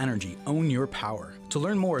 Pika Energy, own your power. To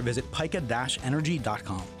learn more, visit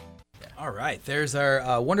pika-energy.com. All right, there's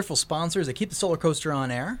our wonderful sponsors that keep the solar coaster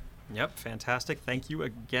on air. Yep, fantastic. Thank you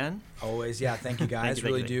again. Always, yeah. Thank you, guys. Thank you,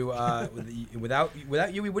 really do. Without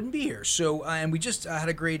you, we wouldn't be here. So, and we just had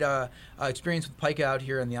a great experience with Pika out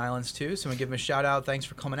here in the islands too. So, I'm gonna give them a shout out. Thanks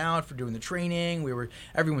for coming out, for doing the training.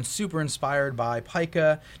 Everyone's super inspired by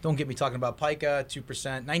Pika. Don't get me talking about Pika.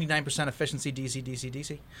 2%, 99% efficiency.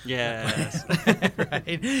 DC. Yes.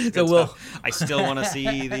 Right. So I still want to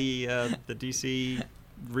see the DC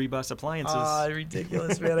Rebus appliances.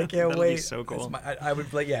 Ridiculous, man. I can't That'll wait. Be so cool. I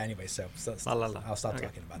would like, yeah, anyway, so La. I'll stop Okay.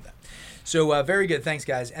 talking about that. So very good. Thanks,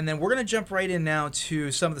 guys. And then we're going to jump right in now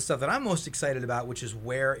to some of the stuff that I'm most excited about, which is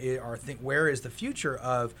where is the future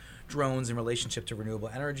of drones in relationship to renewable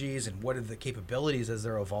energies and what are the capabilities as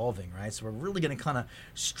they're evolving, right? So we're really going to kind of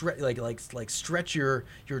stretch your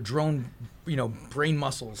drone, brain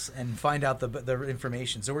muscles and find out the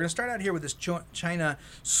information. So we're going to start out here with this China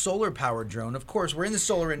solar powered drone. Of course, we're in the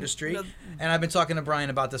solar industry, and I've been talking to Brian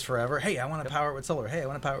about this forever. Hey, I want to power it with solar. Hey, I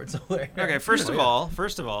want to power it with solar. Okay, first of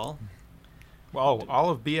all. Well, all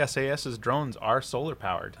of BSAS's drones are solar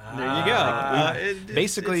powered. There you go.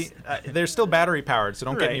 Basically, they're still battery powered, so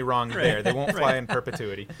don't get me wrong there. They won't fly in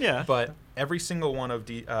perpetuity. Yeah. But every single one of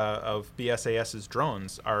BSAS's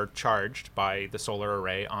drones are charged by the solar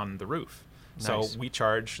array on the roof. Nice. So we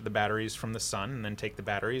charge the batteries from the sun and then take the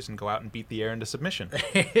batteries and go out and beat the air into submission.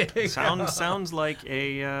 Sounds like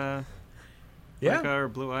a Leica or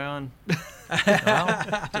Blue Ion.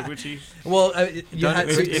 Well, do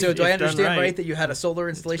I understand right that you had a solar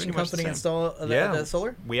installation company install the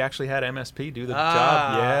solar? We actually had MSP do the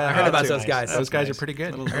job. Yeah, I heard about those guys. Those guys are pretty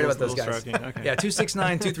good. I heard about those guys. Okay. Yeah,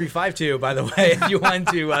 269-2352, by the way, if you want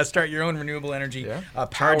to start your own renewable energy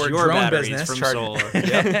powered drone business. From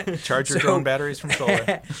solar. Charge your drone batteries from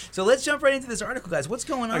solar. So let's jump right into this article, guys. What's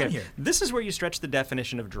going on here? This is where you stretch the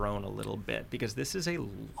definition of drone a little bit, because this is a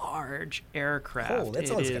large aircraft. Oh, that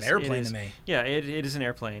sounds like an airplane to me. Yeah, it is an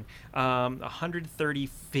airplane. 130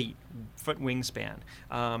 foot wingspan.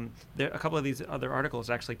 A couple of these other articles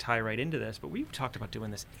actually tie right into this, but we've talked about doing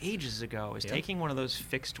this ages ago, taking one of those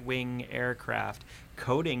fixed wing aircraft,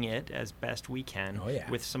 coating it as best we can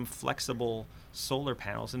with some flexible solar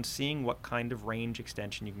panels and seeing what kind of range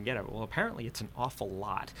extension you can get. Well, apparently it's an awful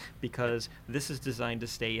lot, because this is designed to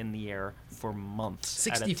stay in the air for months.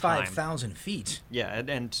 65,000 feet. Yeah,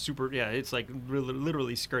 and super. Yeah, it's like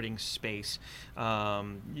literally skirting space.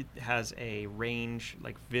 It has a range,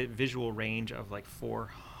 like visual range of like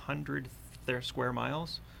 400 square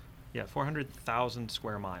miles. Yeah, 400,000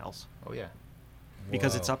 square miles. Oh yeah.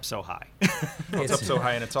 Because it's up so high. It's up so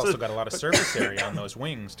high, and it's also got a lot of surface area on those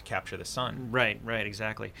wings to capture the sun. Right,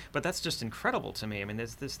 exactly. But that's just incredible to me. I mean,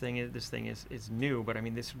 this thing is new, but I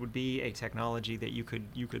mean, this would be a technology that you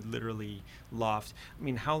could literally loft. I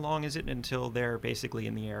mean, how long is it until they're basically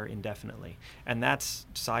in the air indefinitely? And that's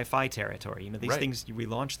sci-fi territory. These things, we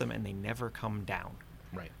launch them and they never come down.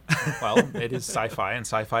 Right. Well, it is sci-fi, and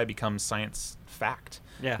sci-fi becomes science fact.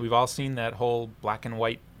 Yeah. We've all seen that whole black and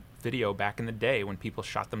white video back in the day when people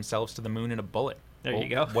shot themselves to the moon in a bullet. There you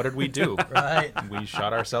go. What did we do? Right. We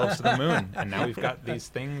shot ourselves to the moon, and now we've got these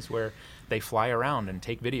things where they fly around and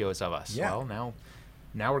take videos of us. Yeah. Well,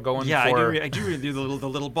 now we're going for... I do the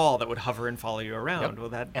little ball that would hover and follow you around.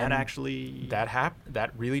 Yep. Well,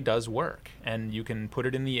 that really does work, and you can put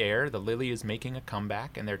it in the air. The Lily is making a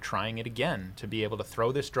comeback, and they're trying it again to be able to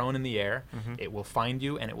throw this drone in the air. Mm-hmm. It will find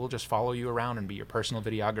you, and it will just follow you around and be your personal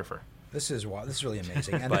videographer. This is really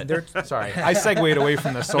amazing. And But sorry, I segued away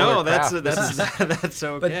from the solar craft. That's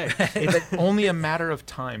okay. It's only a matter of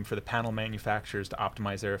time for the panel manufacturers to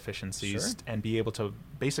optimize their efficiencies and be able to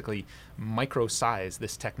basically micro-size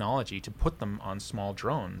this technology to put them on small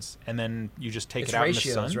drones, and then you just take it out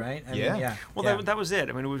ratios, in the sun. Right? That was it.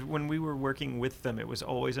 I mean, when we were working with them, it was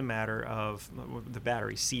always a matter of the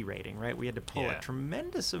battery C rating, right? We had to pull a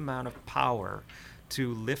tremendous amount of power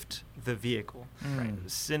to lift the vehicle. Right.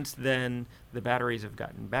 Since then, the batteries have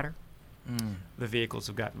gotten better. The vehicles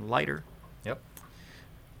have gotten lighter. Yep.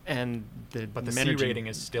 And But the energy C rating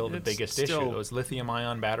is still the it's biggest still- issue. Those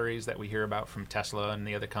lithium-ion batteries that we hear about from Tesla and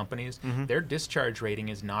the other companies, Mm-hmm. their discharge rating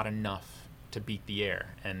is not enough to beat the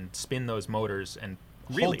air and spin those motors and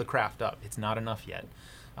Really? hold the craft up. It's not enough yet.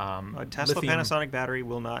 A Tesla lithium- Panasonic battery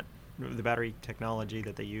will not. The battery technology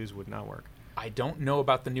that they use would not work. I don't know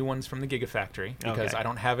about the new ones from the Gigafactory because Okay. I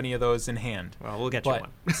don't have any of those in hand. Well, we'll get you But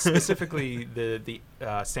one. specifically the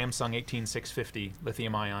Samsung 18650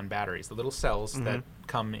 lithium-ion batteries, the little cells Mm-hmm. that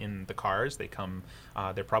come in the cars,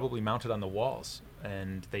 they're probably mounted on the walls,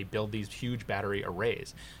 and they build these huge battery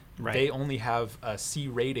arrays. Right. They only have a C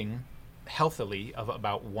rating healthily of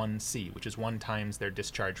about 1C, which is 1 times their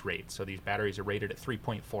discharge rate. So these batteries are rated at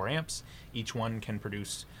 3.4 amps. Each one can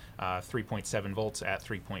produce 3.7 volts at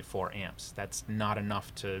 3.4 amps. That's not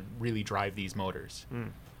enough to really drive these motors.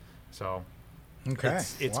 So Okay.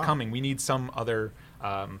 it's Wow. coming. We need some other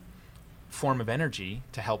form of energy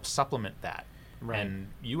to help supplement that. Right. And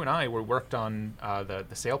you and I were worked on the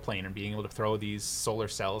sailplane and being able to throw these solar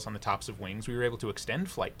cells on the tops of wings. We were able to extend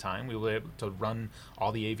flight time. We were able to run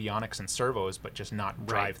all the avionics and servos, but just not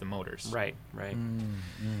drive the motors. Right.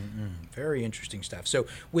 Very interesting stuff. So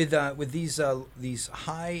with these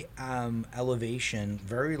high elevation,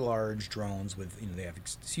 very large drones with they have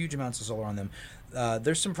huge amounts of solar on them.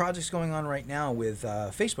 There's some projects going on right now with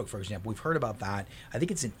Facebook, for example. We've heard about that. I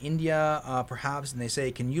think it's in India, perhaps, and they say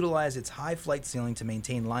it can utilize its high flight ceiling to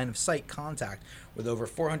maintain line of sight contact with over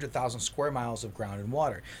 400,000 square miles of ground and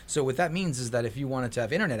water. So what that means is that if you wanted to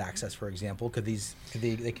have internet access, for example,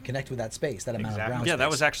 they could connect with that space, that amount of ground Yeah, space. that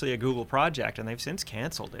was actually a Google project, and they've since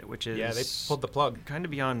canceled it, which is Yeah, they pulled the plug. kind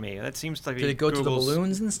of beyond me. That seems like Did it go to the Google's-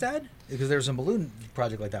 balloons instead? Because there's a balloon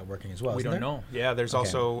project like that working as well. We isn't don't there? know. Yeah, there's Okay.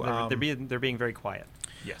 also They're being very quiet.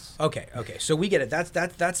 yes. Okay, so we get it.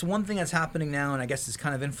 That's one thing that's happening now, and I guess it's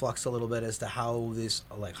kind of in flux a little bit as to how this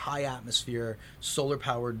like high atmosphere solar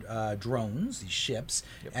powered drones, these ships,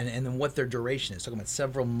 and then what their duration is. Talking about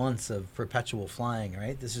several months of perpetual flying,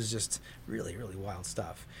 right? This is just really wild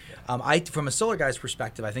stuff. From a solar guy's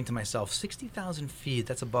perspective, I think to myself, 60,000 feet,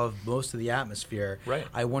 that's above most of the atmosphere. Right.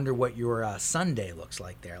 I wonder what your sun day looks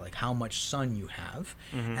like there, like how much sun you have,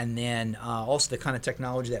 and then also the kind of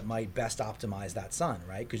technology that might best optimize that sun,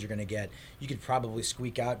 right? Because you could probably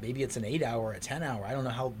squeak out, maybe it's an 8 hour, a 10 hour. I don't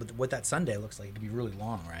know what that sun day looks like. It could be really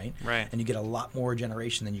long, right? Right. And you get a lot more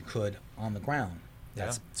generation than you could on the ground.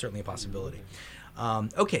 That's certainly a possibility.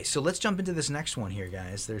 Okay, so let's jump into this next one here,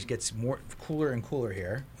 guys. Gets more cooler and cooler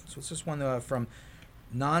here. So it's this one from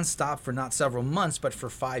nonstop for not several months, but for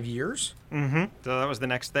 5 years. Mm-hmm. So that was the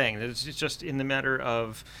next thing. It's just in the matter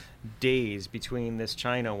of days between this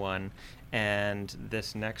China one and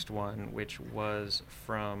this next one, which was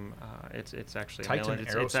from it's actually Titan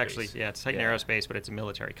it's actually Aerospace. it's Titan Yeah. Aerospace, but it's a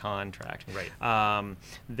military contract. Right.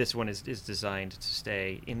 This one is designed to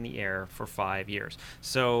stay in the air for 5 years.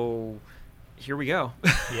 So here we go.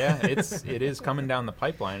 Yeah, it is coming down the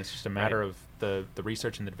pipeline. It's just a matter of the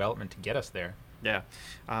research and the development to get us there. Yeah,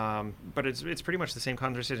 but it's pretty much the same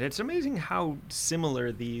conversation. It's amazing how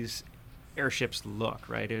similar these airships look.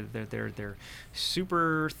 Right, they're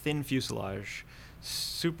super thin fuselage,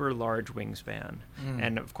 super large wingspan,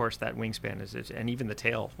 and of course that wingspan and even the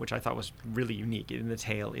tail, which I thought was really unique. In the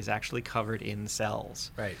tail is actually covered in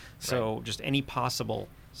cells. Right. So just any possible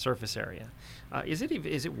surface area. Is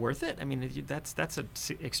it worth it? I mean, that's an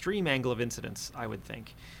extreme angle of incidence, I would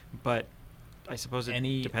think, but I suppose it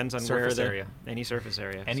depends on surface where area. Any surface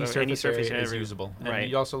area. Any surface area is usable. And right.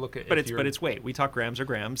 you also look at but it's weight. We talk grams or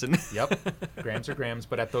grams, and Yep, grams are grams.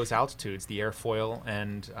 But at those altitudes, the airfoil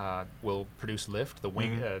will produce lift. The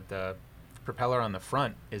wing, the propeller on the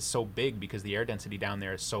front is so big because the air density down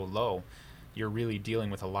there is so low. You're really dealing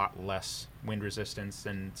with a lot less wind resistance,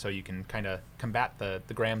 and so you can kind of combat the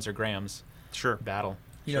grams or grams battle.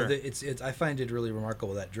 You know, I find it really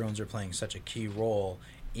remarkable that drones are playing such a key role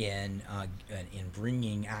in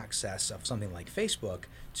bringing access of something like Facebook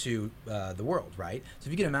to the world, right? So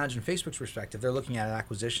if you can imagine Facebook's perspective, they're looking at an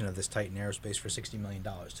acquisition of this Titan Aerospace for $60 million.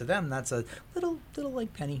 To them, that's a little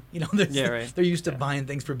like penny. You know, they're used to buying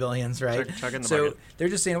things for billions, right? Chugging the so market. they're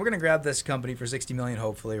just saying, we're going to grab this company for $60 million,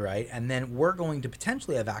 hopefully, right? And then we're going to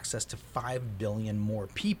potentially have access to 5 billion more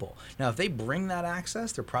people. Now, if they bring that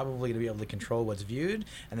access, they're probably going to be able to control what's viewed,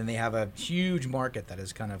 and then they have a huge market that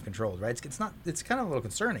is kind of controlled, right? It's kind of a little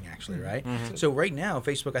concerning, actually, right? Mm-hmm. So right now,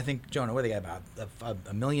 Facebook, I think, Jonah, what do they got, about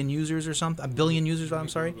a million users or something? A billion users, I'm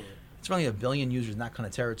sorry? It's only a billion users in that kind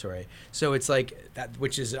of territory. So it's like that,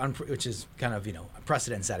 which is kind of,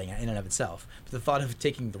 precedent setting in and of itself. But the thought of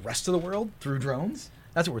taking the rest of the world through drones,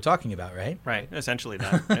 that's what we're talking about, right? Right, essentially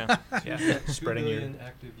that. Yeah. Yeah, spreading 2 billion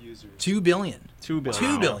active users. 2 billion. 2 billion.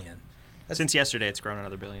 2 billion. Since yesterday, it's grown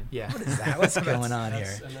another billion. Yeah. What is that? What's going on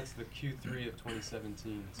here? And that's the Q3 of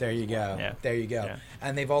 2017. So There you go. Yeah. There you go. Yeah.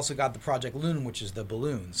 And they've also got the Project Loon, which is the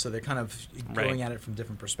balloon. So they're kind of Right. going at it from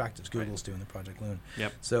different perspectives. Google's doing the Project Loon.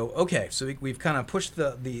 Yep. So okay, so we've kind of pushed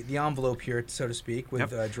the envelope here, so to speak,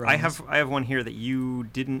 with Yep. drones. I have one here that you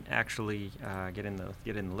didn't actually get in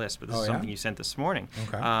the list, but this Oh, is yeah? something you sent this morning.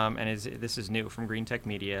 Okay. And this is new from Green Tech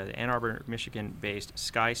Media, Ann Arbor, Michigan-based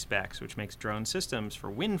Sky Specs, which makes drone systems for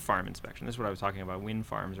wind farm inspection. This is what I was talking about. Wind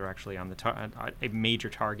farms are actually on a major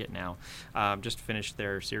target now. Just finished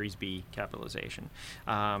their Series B capitalization.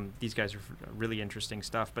 These guys are really interesting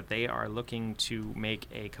stuff, but they are looking to make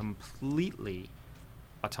a completely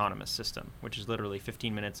autonomous system, which is literally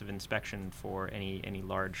 15 minutes of inspection for any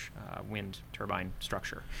large wind turbine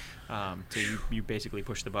structure. So you basically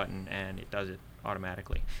push the button and it does it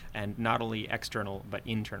automatically, and not only external but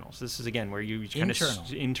internal. So this is again where you kind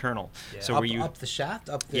of internal. Yeah. So up, where you up the shaft,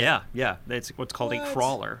 up the yeah, it's what's called a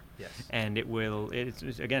crawler. Yes. And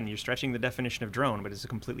it's again, you're stretching the definition of drone, but it's a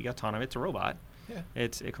completely autonomous. It's a robot. Yeah.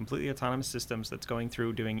 It's a completely autonomous system that's going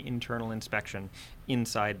through doing internal inspection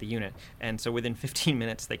inside the unit. And so within 15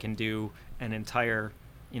 minutes, they can do an entire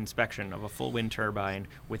inspection of a full wind turbine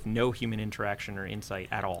with no human interaction or insight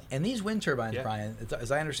at all. And these wind turbines, Yeah. Brian, as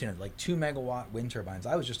I understand it, like 2 megawatt wind turbines.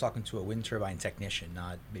 I was just talking to a wind turbine technician,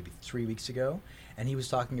 not maybe 3 weeks ago, and he was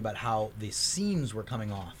talking about how the seams were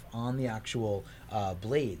coming off on the actual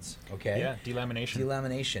blades. Okay. Yeah, delamination.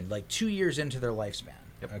 Delamination, like 2 years into their lifespan.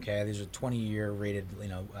 Yep. Okay, these are 20-year rated,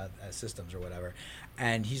 systems or whatever.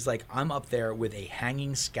 And he's like, I'm up there with a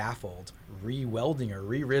hanging scaffold, re-welding or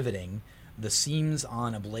re-riveting the seams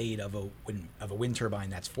on a blade of a wind turbine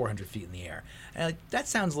that's 400 feet in the air. And like, that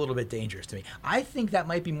sounds a little bit dangerous to me. I think that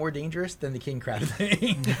might be more dangerous than the king crab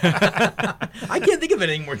thing. I can't think of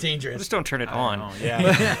anything more dangerous. Just don't turn it on.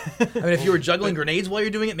 Yeah. I mean, if you were juggling grenades while you're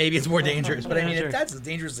doing it, maybe it's more dangerous. But I mean, Sure. that's as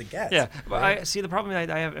dangerous as it gets. Yeah, but right? I see the problem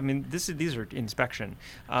I have. I mean, these are inspection,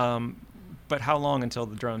 but how long until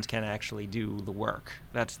the drones can actually do the work?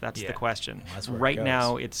 That's the Yeah. question. Well, that's where it Right goes.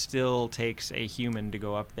 now, it still takes a human to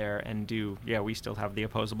go up there and do. Yeah, we still have the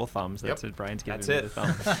opposable thumbs. That's Yep. it. Brian's giving That's me it. the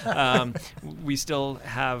thumb. We still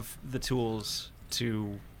have the tools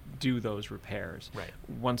to do those repairs. Right.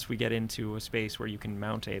 Once we get into a space where you can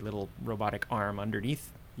mount a little robotic arm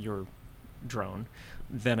underneath your drone,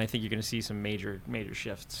 then I think you're going to see some major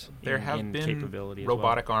shifts There in have been capability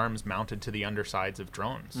robotic arms mounted to the undersides of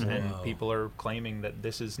drones, and Whoa. people are claiming that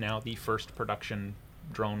this is now the first production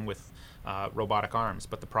drone with robotic arms.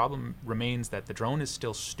 But the problem remains that the drone is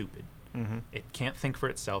still stupid. Mm-hmm. It can't think for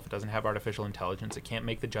itself. It doesn't have artificial intelligence. It can't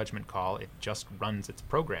make the judgment call. It just runs its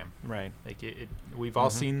program. Right. Like we've all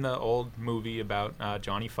seen the old movie about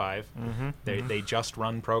Johnny Five. Mm-hmm. They just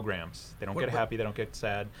run programs. They don't get happy. They don't get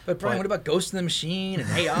sad. But Brian, what about Ghost in the Machine and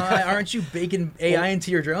AI? Aren't you baking AI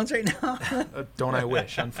into your drones right now? Don't I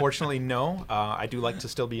wish? Unfortunately, no. I do like to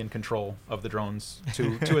still be in control of the drones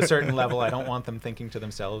to a certain level. I don't want them thinking to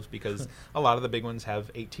themselves because a lot of the big ones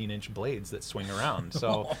have 18-inch blades that swing around.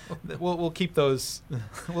 So we'll keep those.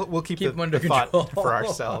 We'll keep them under the thought control. for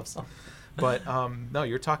ourselves. But no,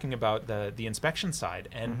 you're talking about the inspection side,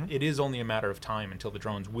 and it is only a matter of time until the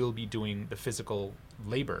drones will be doing the physical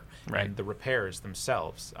labor Right. and the repairs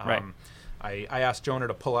themselves. Right. I asked Jonah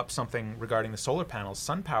to pull up something regarding the solar panels.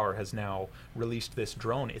 SunPower has now released this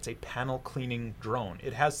drone. It's a panel cleaning drone.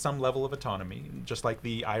 It has some level of autonomy, just like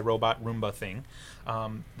the iRobot Roomba thing.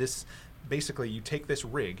 Basically, you take this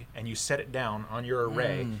rig and you set it down on your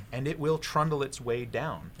array, and it will trundle its way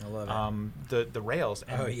down I love the rails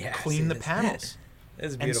and Oh, yeah. clean See, the that's- panels.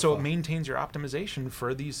 It's And beautiful. so it maintains your optimization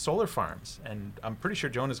for these solar farms. And I'm pretty sure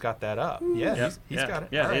Jonah's got that up. Yeah, Yeah, he's yeah, got it.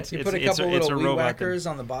 yeah, All right. it's- You put a it's couple a little weed robot that- whackers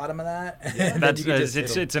on the bottom of that. and then That's you can just-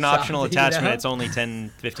 it's it'll an optional soften it attachment. out. It's only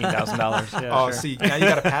 $10,000-$15,000. Yeah, Oh, sure. see, now you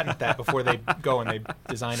got to patent that before they go and they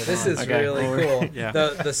design it. This on. is Okay. really Well, cool. yeah.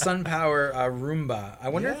 The SunPower Roomba. I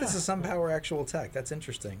wonder if this Yeah. is SunPower actual tech. That's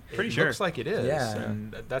interesting. Pretty it sure. looks like it is. Yeah.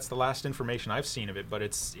 And that's the last information I've seen of it. But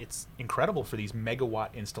it's incredible for these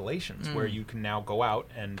megawatt installations where you can now go out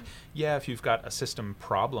and, if you've got a system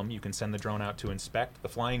problem, you can send the drone out to inspect the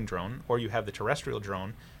flying drone, or you have the terrestrial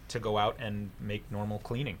drone to go out and make normal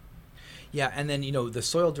cleaning. Yeah, and then the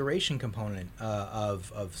soil duration component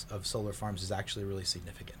of solar farms is actually really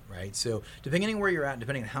significant, right? So depending on where you're at,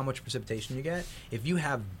 depending on how much precipitation you get, if you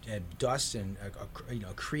have dust and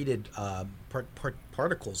accreted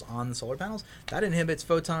particles on the solar panels, that inhibits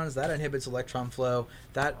photons, that inhibits electron flow,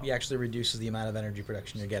 that actually reduces the amount of energy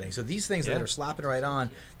production you're getting. So these things that Yeah. are slapping right on,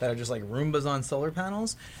 that are just like Roombas on solar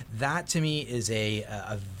panels, that to me is a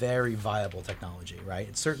very viable technology, right?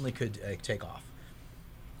 It certainly could take off.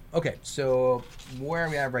 Okay, so where are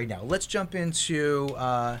we at right now? Let's jump into.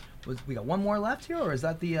 We got one more left here, or is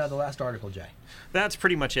that the last article, Jay? That's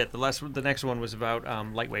pretty much it. The next one was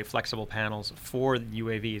about lightweight flexible panels for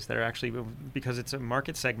UAVs that are actually, because it's a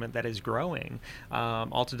market segment that is growing,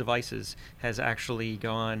 Alta Devices has actually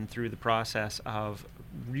gone through the process of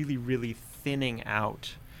really, really thinning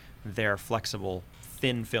out their flexible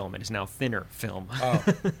thin film. It is now thinner film. Oh,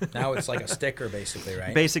 now it's like a sticker, basically,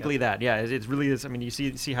 right? Basically that, yeah. It really is. I mean, you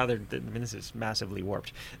see how this is massively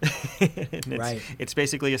warped. Right. It's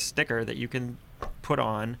basically a sticker that you can put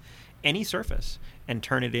on any surface and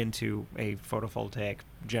turn it into a photovoltaic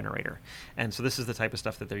generator. And so this is the type of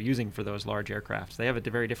stuff that they're using for those large aircrafts. They have a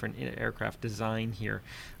very different aircraft design here.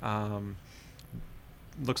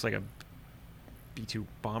 Looks like a B-2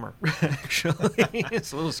 bomber, actually.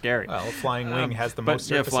 It's a little scary. Well, Flying Wing has the most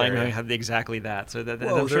surface Flying area. Wing had exactly that. So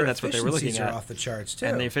Whoa, I'm sure that's what they were looking their efficiencies at. are off the charts, too.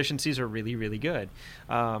 And the efficiencies are really, really good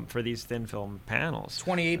for these thin film panels.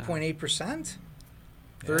 28.8%?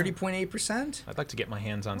 30.8%? I'd like to get my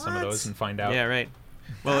hands on some of What? those and find out. Yeah, right.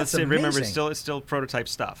 Well, That's remember, amazing. it's still prototype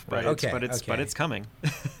stuff, but Right. but it's coming.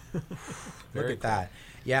 Look at that.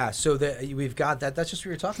 Yeah, so we've got that. That's just what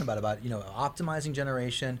you're talking about optimizing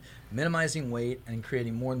generation, minimizing weight, and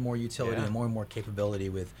creating more and more utility and more capability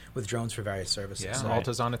with drones for various services. Yeah, So-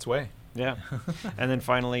 Alta's on its way. Yeah. And then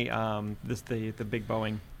finally, the big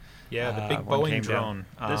Boeing. Yeah, the big one Boeing came drone.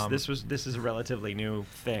 down. This is a relatively new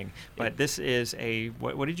thing, but this is a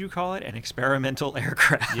what did you call it? An experimental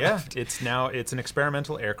aircraft. Yeah, it's an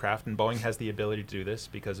experimental aircraft, and Boeing has the ability to do this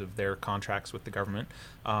because of their contracts with the government.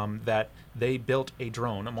 That they built a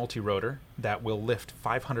drone, a multi-rotor, that will lift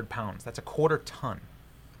 500 pounds. That's a quarter ton.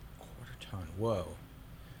 Quarter ton. Whoa.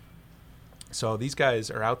 So these guys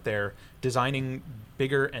are out there designing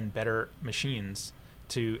bigger and better machines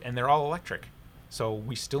and they're all electric. So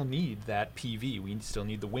we still need that PV. We still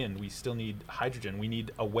need the wind. We still need hydrogen. We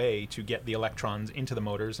need a way to get the electrons into the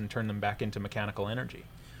motors and turn them back into mechanical energy.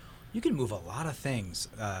 You can move a lot of things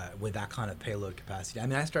with that kind of payload capacity. I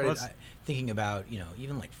mean, I started thinking about,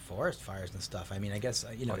 even like forest fires and stuff. I mean, I guess,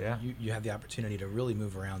 you have the opportunity to really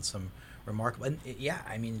move around some remarkable. And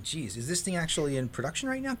I mean, geez, is this thing actually in production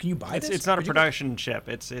right now? Can you buy this? It's not a production ship.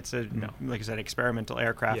 It's a like I said, experimental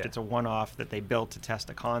aircraft. Yeah. It's a one-off that they built to test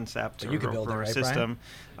a concept But you could build it, or a right, system.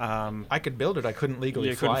 I could build it. I couldn't legally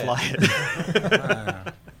You fly couldn't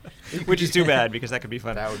fly it. Which is too bad because that could be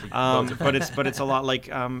fun. That would be loads of fun. but it's a lot like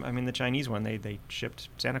the Chinese one. They shipped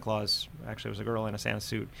Santa Claus. Actually, it was a girl in a Santa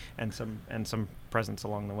suit and some presents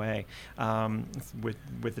along the way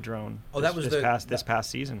with the drone. Oh, that was this past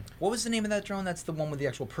season. What was the name of that drone? That's the one with the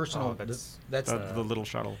actual personal. That's the little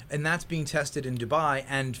shuttle. And that's being tested in Dubai.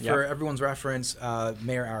 And for everyone's reference,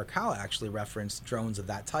 Mayor Arakawa actually referenced drones of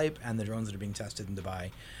that type and the drones that are being tested in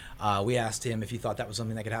Dubai. We asked him if he thought that was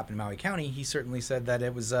something that could happen in Maui County. He certainly said that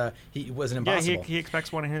it wasn't impossible. Yeah, he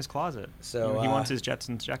expects one in his closet. So he wants his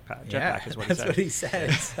Jetsons jetpack is what he said. That's what he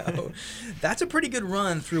said. So that's a pretty good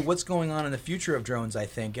run through what's going on in the future of drones, I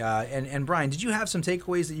think. And Brian, did you have some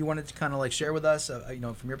takeaways that you wanted to kind of like share with us,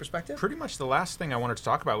 from your perspective? Pretty much the last thing I wanted to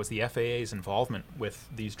talk about was the FAA's involvement with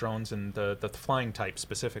these drones and the flying type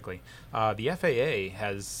specifically. The FAA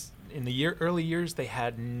has, in the early years, they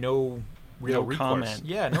had no recourse. Comment.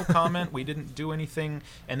 Yeah, no comment. We didn't do anything.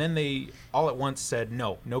 And then they all at once said,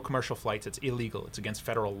 no commercial flights. It's illegal. It's against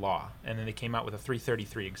federal law. And then they came out with a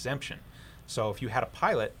 333 exemption. So if you had a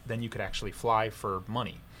pilot, then you could actually fly for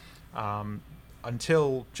money.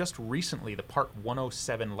 Until just recently, the Part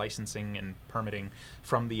 107 licensing and permitting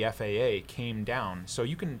from the FAA came down. So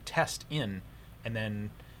you can test in and then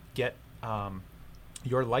get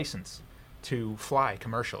your license to fly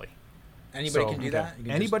commercially. Anybody can do that?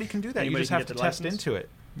 Anybody can do that. You Anybody just can have to get the test license? into it.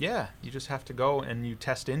 Yeah, you just have to go and you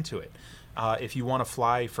test into it. If you want to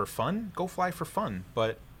fly for fun, go fly for fun.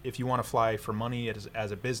 But if you want to fly for money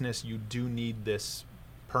as a business, you do need this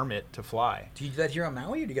permit to fly. Do you do that here on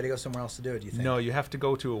Maui, or do you got to go somewhere else to do it, do you think? No, you have to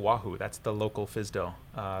go to Oahu. That's the local FSDO,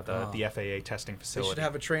 the FAA testing They facility. should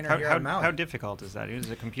have a trainer here on Maui. How difficult is that? Is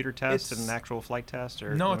it a computer test and an actual flight test?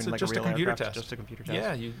 Or No, it's like just a real computer aircraft? test. Just a computer test?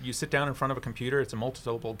 Yeah, you sit down in front of a computer. It's a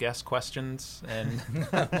multiple guess questions. And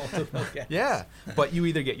Multiple guess. yeah, but you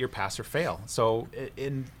either get your pass or fail. So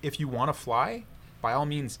if you want to fly, by all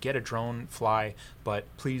means, get a drone, fly, but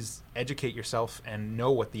please educate yourself and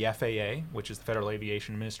know what the FAA, which is the Federal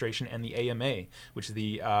Aviation Administration, and the AMA, which is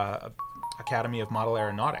the, I Academy of Model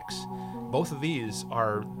Aeronautics. Both of these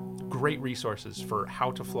are great resources for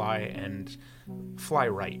how to fly and fly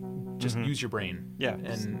right. Just use your brain. Yeah,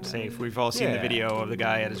 and safe. We've all seen the video of the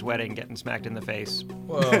guy at his wedding getting smacked in the face.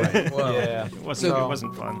 Whoa. Whoa. Yeah. It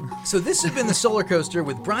wasn't fun. So this has been the Solar Coaster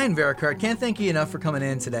with Brian Verkaart. Can't thank you enough for coming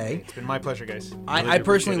in today. It's been my pleasure, guys. I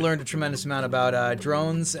personally learned a tremendous amount about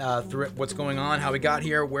drones, through what's going on, how we got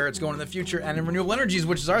here, where it's going in the future, and in renewable energies,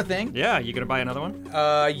 which is our thing. Yeah, you gonna buy another one?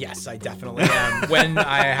 Yes, I definitely am. When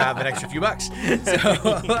I have an extra few bucks. So,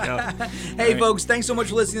 hey, folks, thanks so much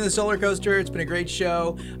for listening to the Solar Coaster. It's been a great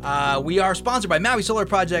show. We are sponsored by Maui Solar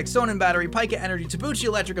Project, Sonnen Battery, Pika Energy, Tabuchi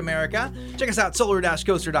Electric America. Check us out,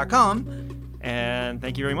 solar-coaster.com. And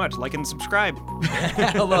thank you very much. Like and subscribe.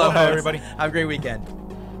 Hello, everybody. Have a great weekend.